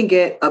 we can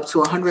get up to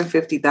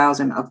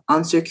 $150,000 of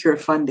unsecured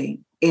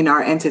funding in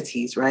our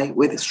entities, right?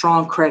 With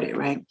strong credit,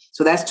 right?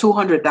 So that's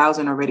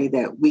 $200,000 already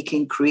that we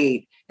can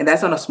create. And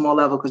that's on a small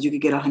level because you could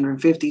get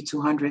 150,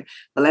 200,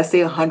 but let's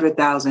say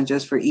 100,000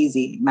 just for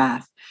easy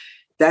math.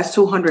 That's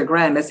 200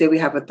 grand. Let's say we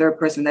have a third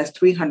person, that's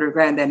 300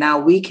 grand that now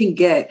we can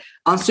get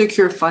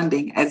unsecured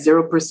funding at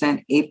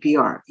 0%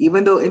 APR.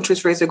 Even though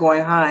interest rates are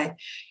going high,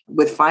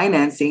 with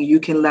financing,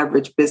 you can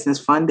leverage business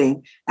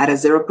funding at a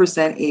 0%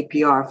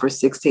 APR for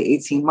 6 to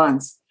 18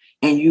 months.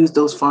 and use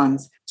those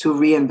funds to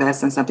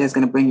reinvest in something that's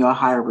going to bring you a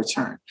higher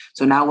return.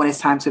 So now when it's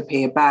time to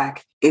pay it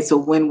back, it's a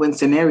win-win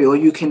scenario. Or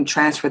you can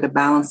transfer the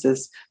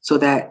balances so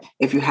that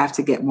if you have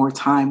to get more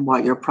time while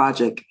your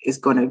project is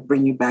going to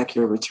bring you back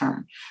your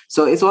return.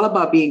 So it's all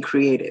about being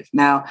creative.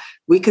 Now,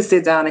 we could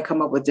sit down and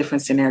come up with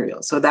different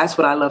scenarios. So that's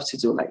what I love to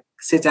do, like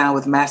sit down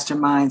with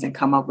masterminds and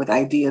come up with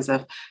ideas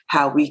of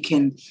how we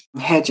can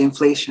hedge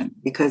inflation.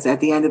 Because at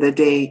the end of the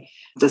day,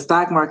 the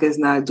stock market is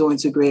not doing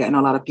too great. I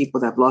know a lot of people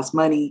that have lost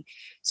money.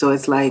 So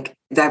it's like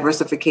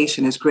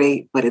diversification is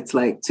great, but it's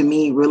like, to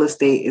me, real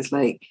estate is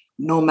like,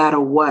 no matter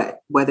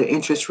what, whether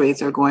interest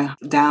rates are going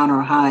down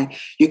or high,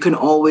 you can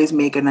always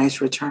make a nice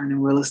return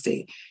in real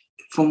estate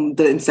from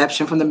the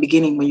inception, from the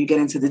beginning, when you get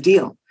into the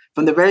deal.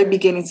 From the very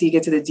beginning till you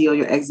get to the deal,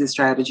 your exit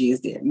strategy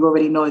is there. You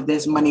already know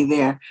there's money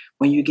there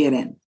when you get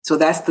in. So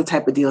that's the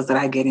type of deals that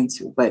I get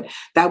into. But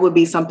that would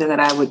be something that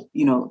I would,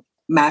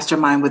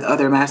 mastermind with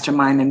other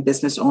mastermind and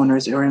business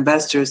owners or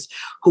investors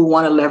who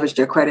want to leverage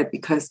their credit,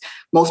 because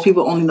most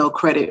people only know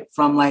credit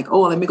from like,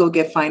 oh, let me go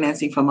get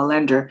financing from a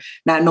lender,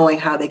 not knowing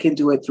how they can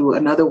do it through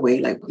another way.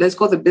 Like, let's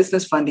go the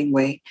business funding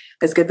way.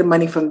 Let's get the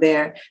money from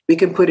there. We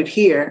can put it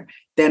here.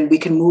 Then we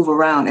can move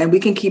around and we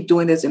can keep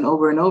doing this and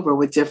over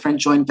with different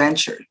joint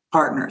venture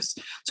partners.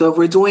 So if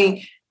we're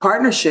doing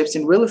partnerships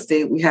in real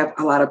estate, we have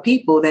a lot of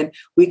people, then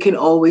we can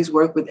always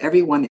work with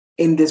everyone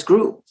in this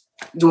group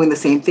doing the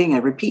same thing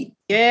and repeat.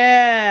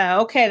 Yeah.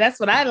 Okay. That's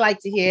what I like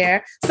to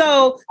hear.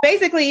 So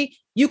basically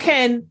you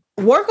can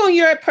work on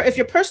if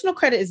your personal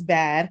credit is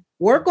bad,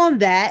 work on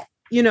that,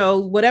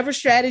 whatever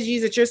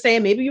strategies that you're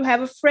saying. Maybe you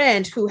have a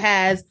friend who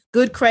has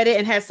good credit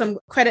and has some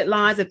credit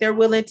lines that they're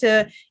willing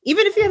to,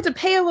 even if you have to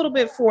pay a little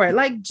bit for it,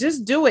 like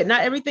just do it.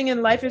 Not everything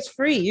in life is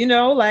free,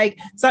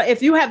 so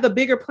if you have the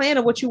bigger plan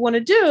of what you want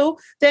to do,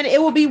 then it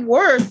will be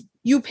worth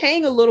you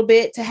paying a little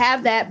bit to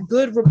have that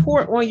good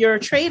report on your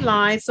trade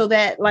line so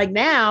that like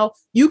now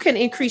you can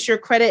increase your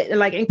credit and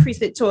like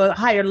increase it to a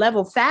higher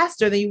level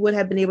faster than you would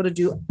have been able to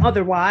do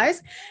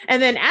otherwise.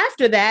 And then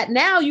after that,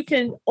 now you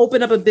can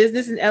open up a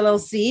business in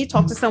LLC,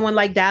 talk to someone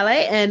like Dale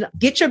and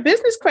get your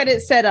business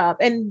credit set up.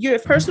 And your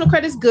personal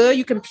credit is good.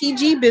 You can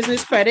PG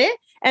business credit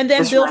and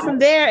then build from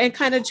there and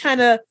kind of trying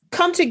to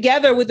come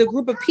together with a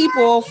group of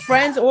people,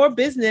 friends or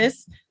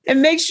business,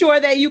 and make sure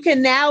that you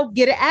can now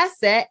get an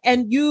asset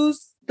and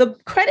use the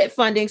credit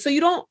funding. So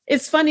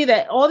it's funny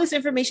that all this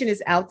information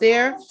is out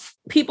there.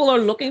 People are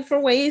looking for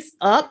ways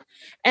up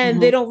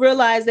and they don't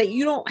realize that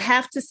you don't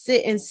have to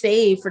sit and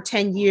save for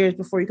 10 years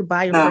before you can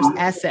buy your first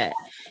asset.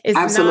 It's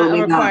Absolutely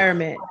not a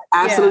requirement.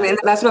 Absolutely. Yeah. And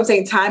that's what I'm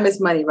saying. Time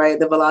is money, right?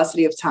 The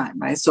velocity of time,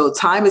 right? So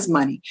time is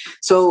money.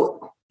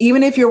 So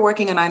even if you're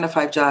working a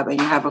 9-to-5 job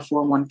and you have a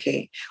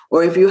 401k,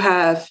 or if you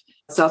have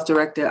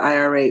self-directed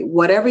IRA,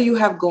 whatever you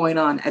have going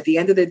on, at the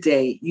end of the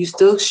day, you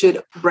still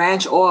should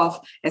branch off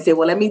and say,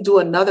 well, let me do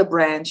another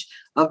branch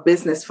of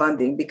business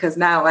funding, because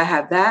now I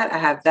have that, I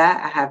have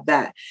that, I have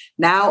that.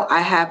 Now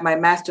I have my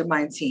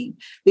mastermind team,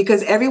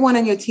 because everyone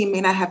on your team may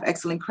not have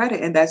excellent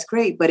credit, and that's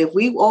great. But if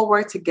we all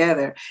work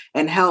together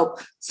and help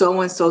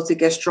so-and-so to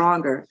get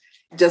stronger,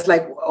 just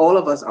like all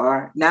of us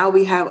are, now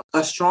we have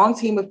a strong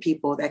team of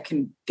people that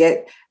can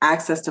get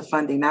access to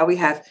funding. Now we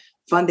have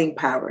funding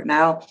power.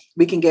 Now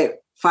we can get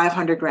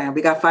 500 grand.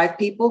 We got 5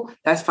 people.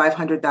 That's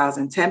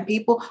 500,000. 10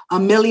 people,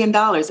 $1 million.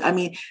 I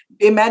mean,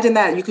 imagine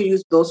that. You can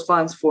use those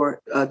funds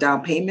for a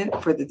down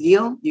payment for the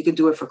deal. You can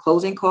do it for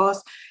closing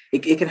costs.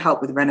 It can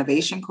help with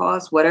renovation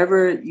costs,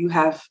 whatever you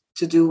have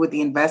to do with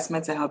the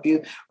investment to help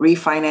you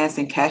refinance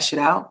and cash it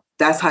out.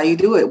 That's how you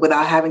do it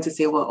without having to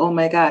say, well, oh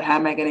my God, how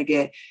am I going to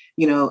get,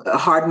 a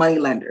hard money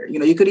lender?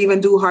 You could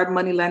even do hard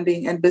money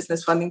lending and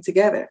business funding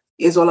together.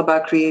 It's all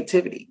about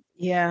creativity.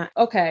 Yeah.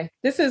 Okay.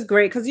 This is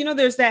great. Because,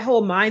 there's that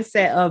whole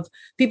mindset of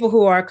people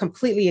who are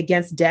completely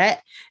against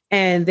debt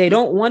and they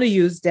don't want to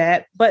use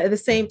debt. But at the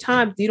same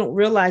time, you don't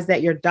realize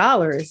that your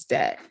dollar is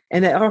debt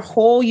and that our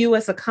whole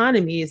U.S.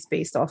 economy is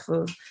based off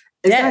of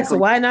debt. Exactly. So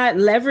why not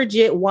leverage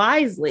it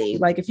wisely?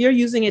 Like if you're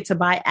using it to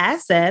buy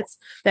assets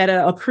that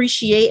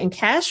appreciate and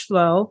cash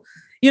flow,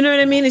 you know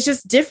what I mean? It's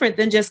just different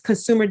than just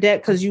consumer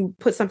debt because you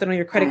put something on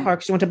your credit card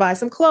because you want to buy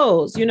some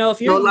clothes. If you're no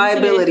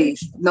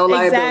liabilities.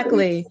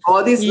 Exactly.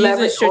 All these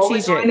leverage,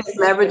 strategic. All we're doing is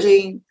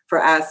leveraging for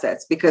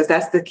assets, because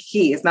that's the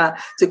key. It's not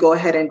to go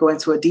ahead and go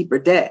into a deeper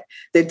debt.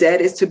 The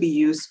debt is to be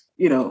used,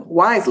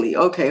 wisely.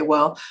 Okay,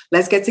 well,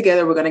 let's get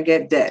together. We're going to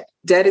get debt.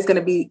 Debt is going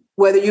to be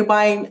whether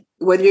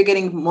you're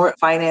getting more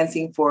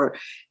financing for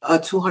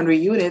 200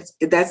 units,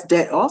 that's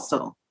debt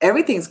also.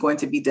 Everything's going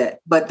to be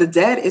debt, but the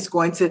debt is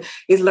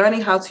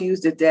learning how to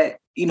use the debt,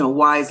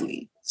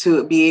 wisely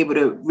to be able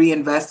to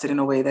reinvest it in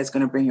a way that's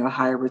going to bring you a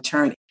higher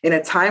return in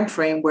a time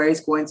frame where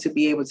it's going to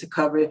be able to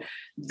cover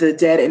the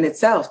debt in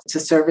itself, to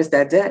service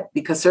that debt,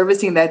 because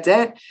servicing that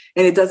debt,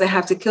 and it doesn't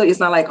have to kill you. It's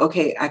not like,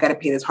 okay, I got to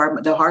pay this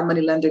the hard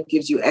money lender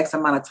gives you X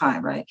amount of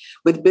time, right?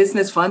 With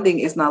business funding,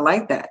 it's not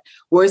like that.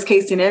 Worst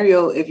case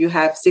scenario, if you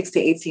have 6 to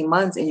 18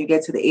 months and you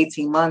get to the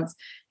 18 months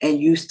and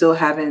you still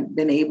haven't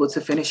been able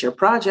to finish your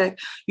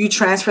project, you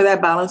transfer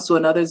that balance to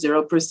another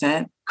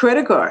 0%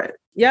 credit card.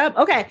 Yep.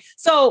 Okay.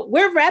 So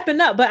we're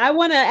wrapping up, but I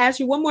want to ask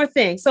you one more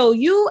thing. So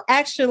you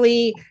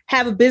actually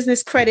have a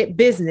business credit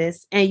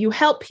business and you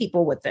help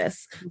people with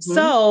this. Mm-hmm.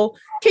 So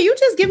can you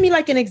just give me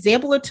like an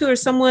example or two or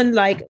someone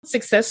like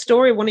success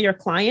story, one of your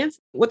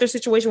clients, what their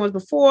situation was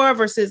before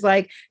versus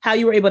like how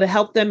you were able to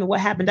help them and what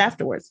happened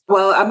afterwards?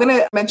 Well, I'm going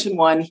to mention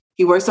one.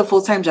 He works a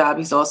full-time job.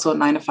 He's also a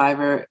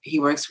 9-to-5er. He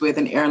works with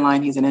an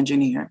airline. He's an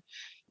engineer.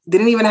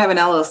 Didn't even have an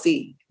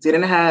LLC.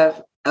 Didn't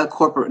have a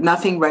corporate,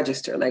 nothing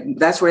registered. Like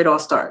that's where it all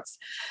starts.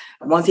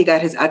 Once he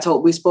got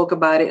we spoke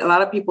about it. A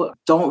lot of people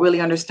don't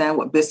really understand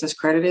what business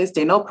credit is.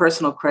 They know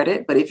personal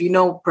credit, but if you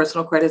know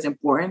personal credit is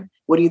important,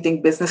 what do you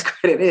think business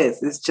credit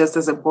is? It's just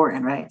as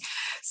important, right?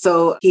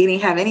 So he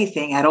didn't have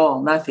anything at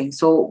all, nothing.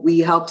 So we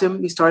helped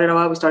him. We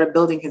started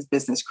building his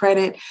business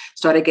credit,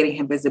 started getting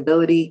him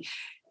visibility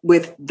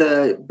with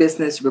the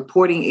business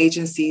reporting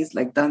agencies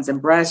like Duns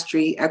and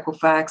Bradstreet,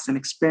 Equifax, and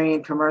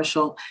Experian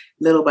Commercial.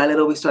 Little by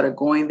little, we started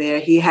going there.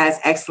 He has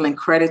excellent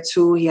credit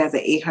too. He has an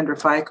 800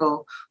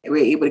 FICO. We were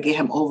able to get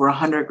him over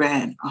 100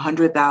 grand,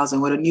 100,000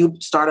 with a new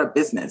startup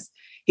business.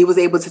 He was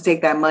able to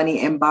take that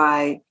money and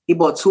he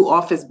bought 2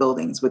 office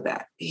buildings with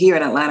that here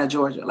in Atlanta,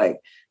 Georgia.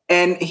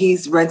 And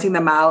he's renting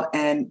them out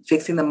and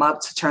fixing them up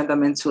to turn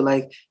them into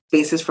like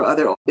spaces for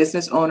other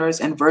business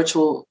owners and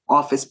virtual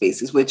office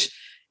spaces, which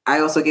I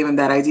also gave him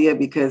that idea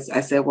because I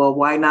said, well,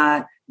 why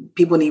not?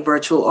 People need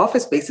virtual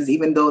office spaces,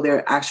 even though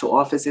their actual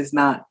office is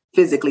not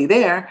physically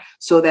there,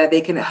 so that they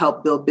can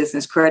help build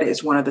business credit.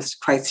 It's one of the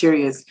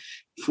criteria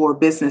for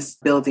business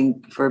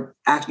building, for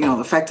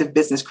effective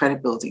business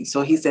credit building.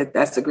 So he said,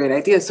 that's a great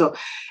idea. So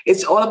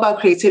it's all about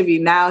creativity.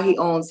 Now he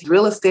owns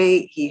real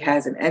estate. He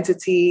has an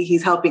entity.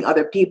 He's helping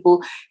other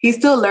people. He's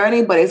still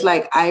learning, but it's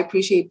like, I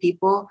appreciate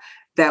people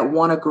that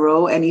want to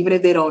grow. And even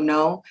if they don't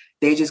know,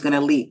 they're just going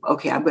to leap.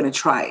 Okay, I'm going to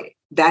try it.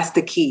 That's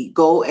the key.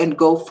 Go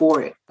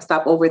for it.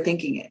 Stop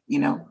overthinking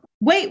it,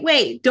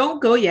 Wait,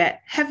 don't go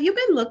yet. Have you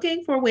been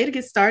looking for a way to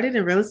get started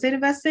in real estate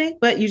investing,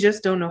 but you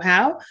just don't know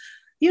how?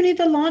 You need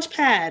the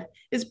Launchpad.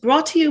 It's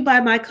brought to you by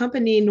my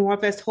company,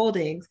 Norvest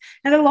Holdings.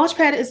 And the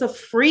Launchpad is a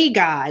free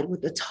guide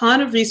with a ton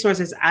of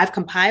resources I've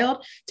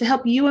compiled to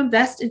help you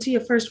invest into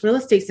your first real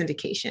estate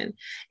syndication.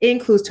 It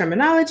includes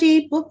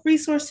terminology, book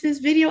resources,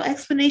 video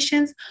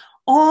explanations,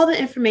 all the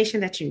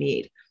information that you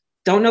need.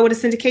 Don't know what a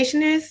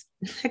syndication is?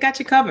 I got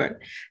you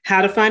covered.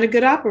 How to find a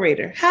good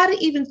operator, how to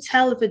even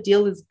tell if a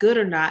deal is good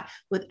or not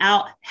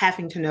without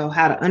having to know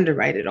how to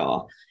underwrite it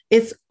all.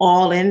 It's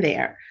all in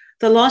there.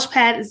 The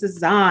Launchpad is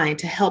designed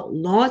to help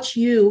launch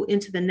you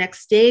into the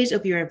next stage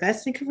of your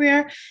investing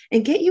career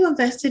and get you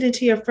invested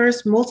into your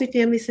first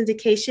multifamily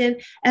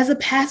syndication as a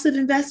passive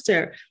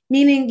investor,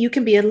 meaning you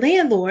can be a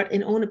landlord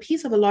and own a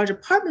piece of a large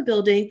apartment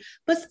building,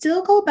 but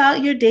still go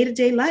about your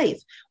day-to-day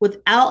life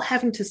without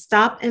having to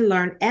stop and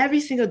learn every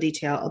single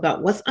detail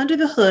about what's under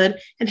the hood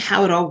and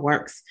how it all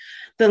works.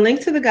 The link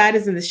to the guide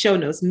is in the show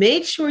notes.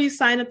 Make sure you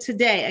sign up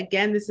today.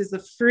 Again, this is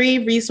a free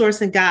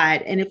resource and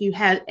guide. And if you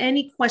have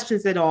any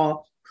questions at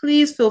all,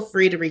 please feel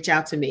free to reach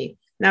out to me.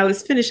 Now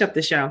let's finish up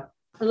the show.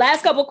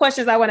 Last couple of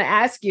questions I want to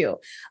ask you.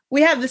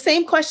 We have the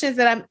same questions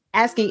that I'm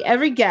asking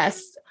every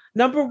guest.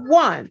 Number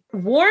one,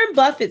 Warren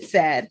Buffett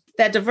said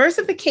that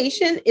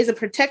diversification is a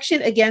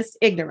protection against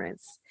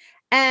ignorance.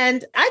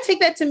 And I take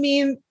that to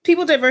mean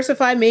people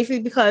diversify mainly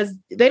because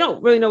they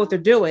don't really know what they're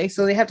doing.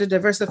 So they have to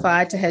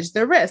diversify to hedge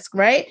their risk,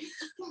 right?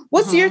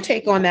 What's your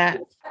take on that?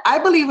 I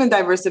believe in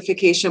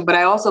diversification, but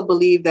I also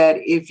believe that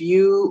if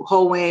you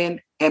hoe in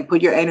and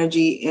put your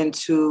energy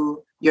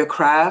into your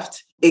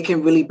craft, it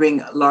can really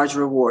bring large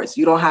rewards.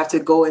 You don't have to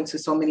go into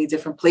so many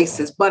different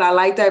places. But I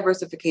like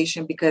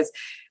diversification because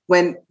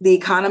when the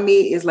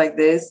economy is like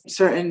this,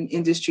 certain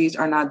industries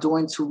are not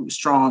doing too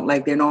strong.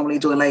 Like they're normally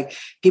doing, like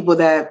people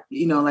that,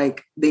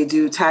 like they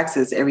do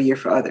taxes every year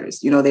for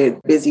others. They're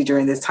busy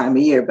during this time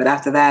of year. But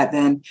after that,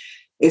 then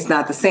it's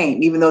not the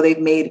same, even though they've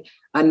made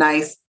a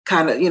nice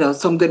kind of,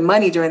 some good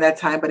money during that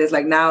time. But it's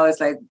like now it's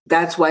like,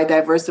 that's why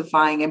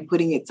diversifying and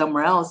putting it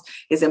somewhere else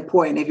is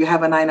important. If you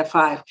have a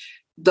 9-to-5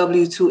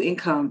 W-2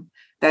 income,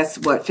 that's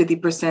what,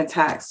 50%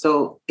 tax.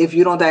 So if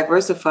you don't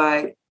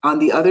diversify on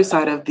the other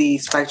side of the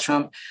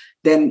spectrum,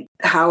 then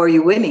how are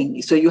you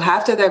winning? So you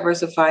have to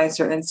diversify in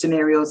certain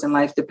scenarios in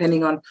life,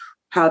 depending on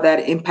how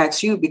that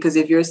impacts you. Because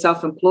if you're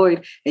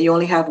self-employed and you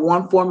only have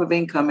one form of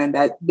income and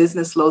that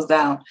business slows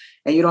down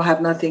and you don't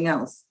have nothing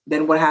else,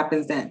 then what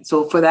happens then?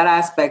 So for that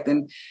aspect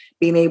and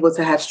being able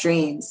to have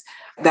streams,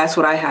 that's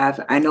what I have.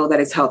 I know that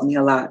it's helped me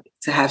a lot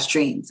to have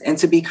streams and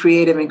to be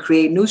creative and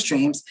create new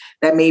streams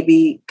that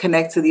maybe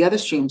connect to the other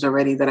streams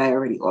already that I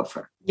already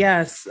offer.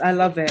 Yes, I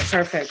love it.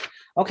 Perfect.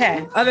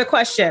 Okay. Other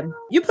question.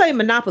 You played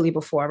Monopoly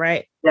before,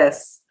 right?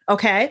 Yes.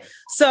 Okay.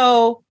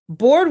 So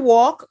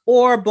Boardwalk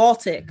or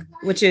Baltic,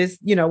 which is,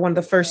 one of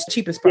the first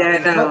cheapest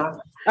properties. Yeah,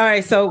 no. All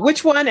right. So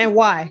which one and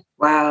why?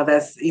 Wow.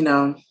 That's,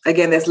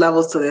 again, there's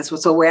levels to this.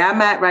 So where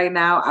I'm at right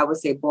now, I would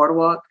say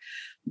Boardwalk,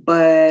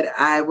 but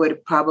I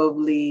would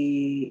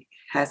probably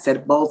have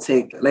said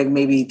Baltic like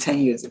maybe 10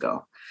 years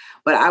ago.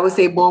 But I would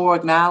say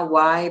Boardwalk now.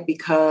 Why?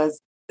 Because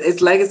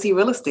it's legacy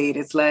real estate.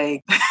 It's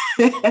like,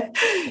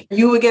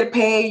 You would get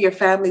paid, your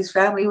family's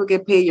family would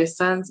get paid, your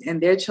sons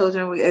and their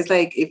children. It's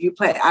like if you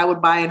play, I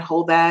would buy and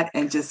hold that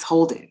and just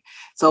hold it.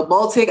 So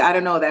Baltic, I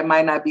don't know, that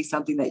might not be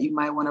something that you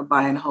might want to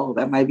buy and hold.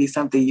 That might be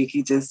something you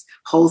can just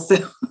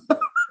wholesale.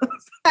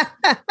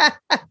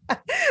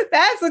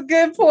 That's a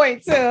good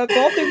point too.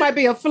 Baltic might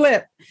be a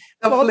flip.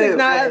 Baltic's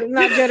not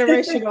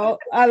generational.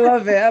 I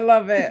love it. I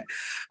love it.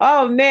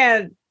 Oh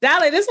man,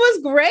 Dolly, this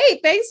was great.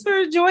 Thanks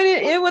for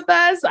joining in with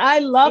us. I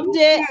loved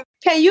it.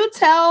 Can you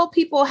tell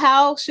people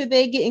how should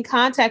they get in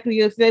contact with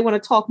you if they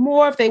want to talk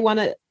more, if they want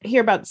to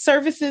hear about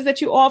services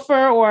that you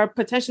offer or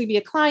potentially be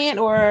a client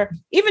or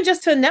even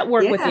just to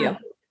network with you?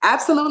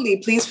 Absolutely.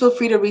 Please feel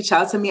free to reach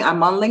out to me.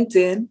 I'm on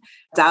LinkedIn,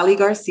 Dalle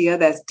Garcia.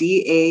 That's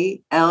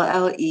Dalle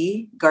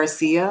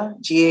Garcia,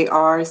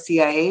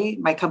 Garcia.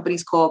 My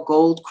company's called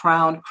Gold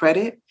Crown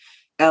Credit,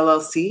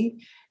 LLC.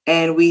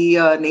 And we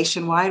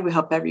nationwide, we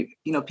help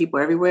people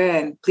everywhere.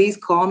 And please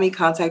call me,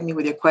 contact me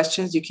with your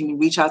questions. You can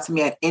reach out to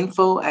me at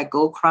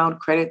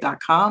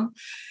info@goldcrowncredit.com.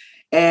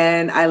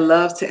 And I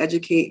love to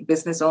educate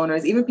business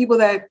owners, even people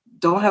that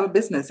don't have a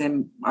business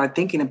and are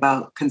thinking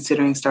about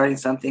considering starting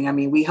something. I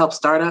mean, we help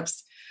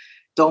startups.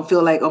 Don't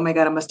feel like, oh my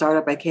God, I'm a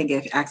startup, I can't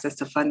get access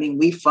to funding.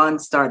 We fund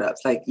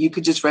startups. Like you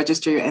could just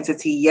register your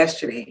entity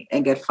yesterday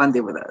and get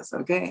funded with us.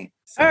 Okay.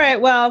 So. All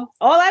right. Well,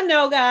 all I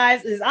know,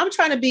 guys, is I'm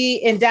trying to be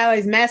in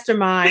Dalle's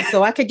mastermind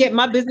so I could get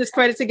my business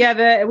credit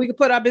together and we could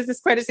put our business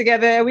credit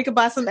together and we could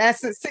buy some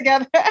assets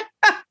together.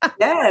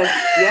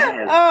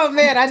 Yes. Oh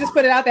man, I just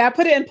put it out there. I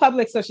put it in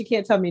public so she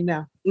can't tell me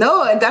no.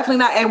 No, and definitely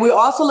not. And we're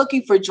also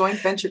looking for joint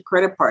venture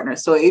credit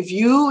partners. So if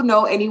you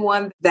know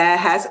anyone that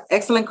has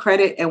excellent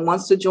credit and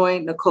wants to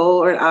join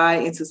Nicole or I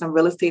into some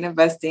real estate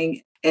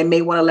investing and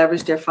may want to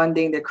leverage their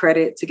funding, their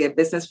credit to get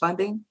business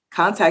funding,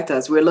 contact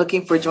us. We're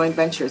looking for joint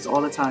ventures all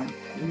the time.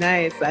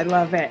 Nice. I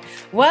love it.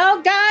 Well,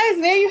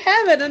 guys, there you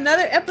have it.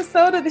 Another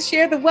episode of the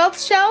Share the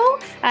Wealth Show.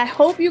 I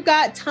hope you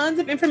got tons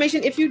of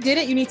information. If you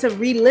didn't, you need to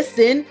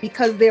re-listen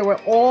because there were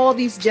all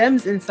these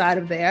gems inside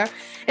of there.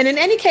 And in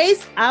any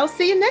case, I'll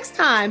see you next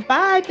time.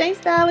 Bye.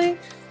 Thanks, Dalle.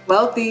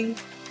 Wealthy.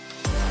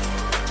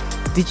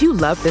 Did you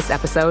love this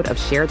episode of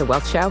Share the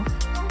Wealth Show?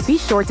 Be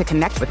sure to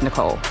connect with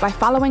Nicole by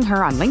following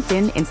her on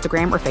LinkedIn,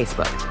 Instagram, or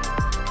Facebook.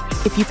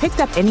 If you picked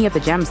up any of the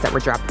gems that were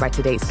dropped by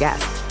today's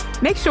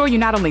guest, make sure you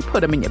not only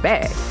put them in your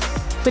bag,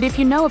 but if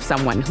you know of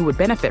someone who would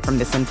benefit from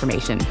this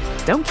information,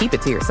 don't keep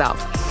it to yourself.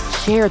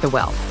 Share the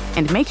wealth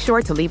and make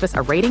sure to leave us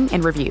a rating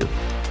and review.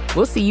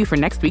 We'll see you for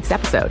next week's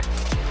episode.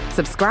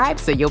 Subscribe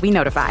so you'll be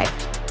notified.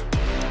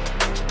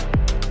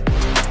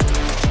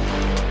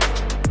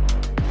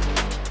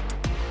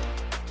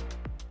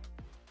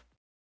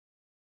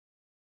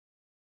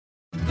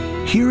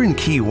 Here in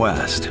Key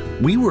West,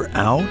 we were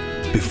out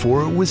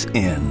before it was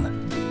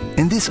in.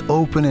 In this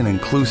open and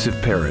inclusive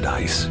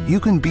paradise, you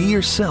can be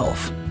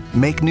yourself,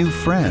 make new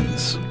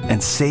friends,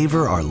 and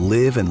savor our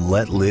live and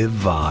let live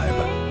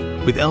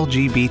vibe. With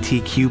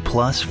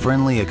LGBTQ+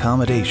 friendly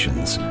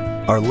accommodations,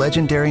 our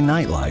legendary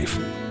nightlife,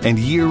 and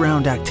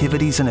year-round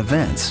activities and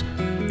events,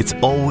 it's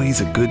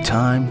always a good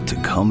time to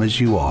come as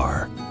you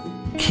are.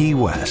 Key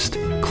West,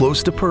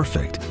 close to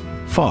perfect,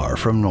 far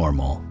from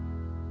normal.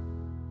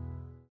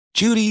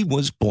 Judy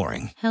was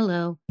boring.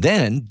 Hello.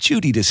 Then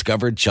Judy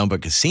discovered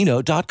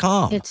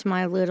ChumbaCasino.com. It's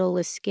my little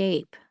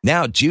escape.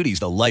 Now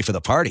Judy's the life of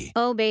the party.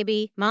 Oh,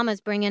 baby,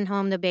 mama's bringing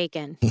home the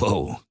bacon.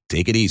 Whoa,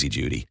 take it easy,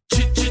 Judy.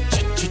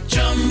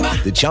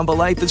 The Chumba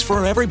life is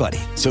for everybody.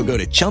 So go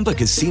to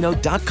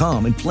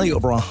ChumbaCasino.com and play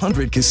over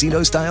 100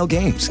 casino-style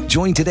games.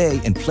 Join today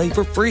and play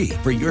for free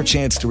for your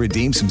chance to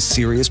redeem some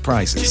serious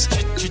prizes.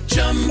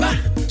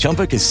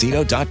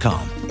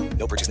 ChumbaCasino.com.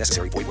 No purchase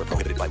necessary. Void where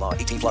prohibited by law.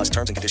 18+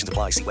 terms and conditions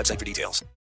apply. See website for details.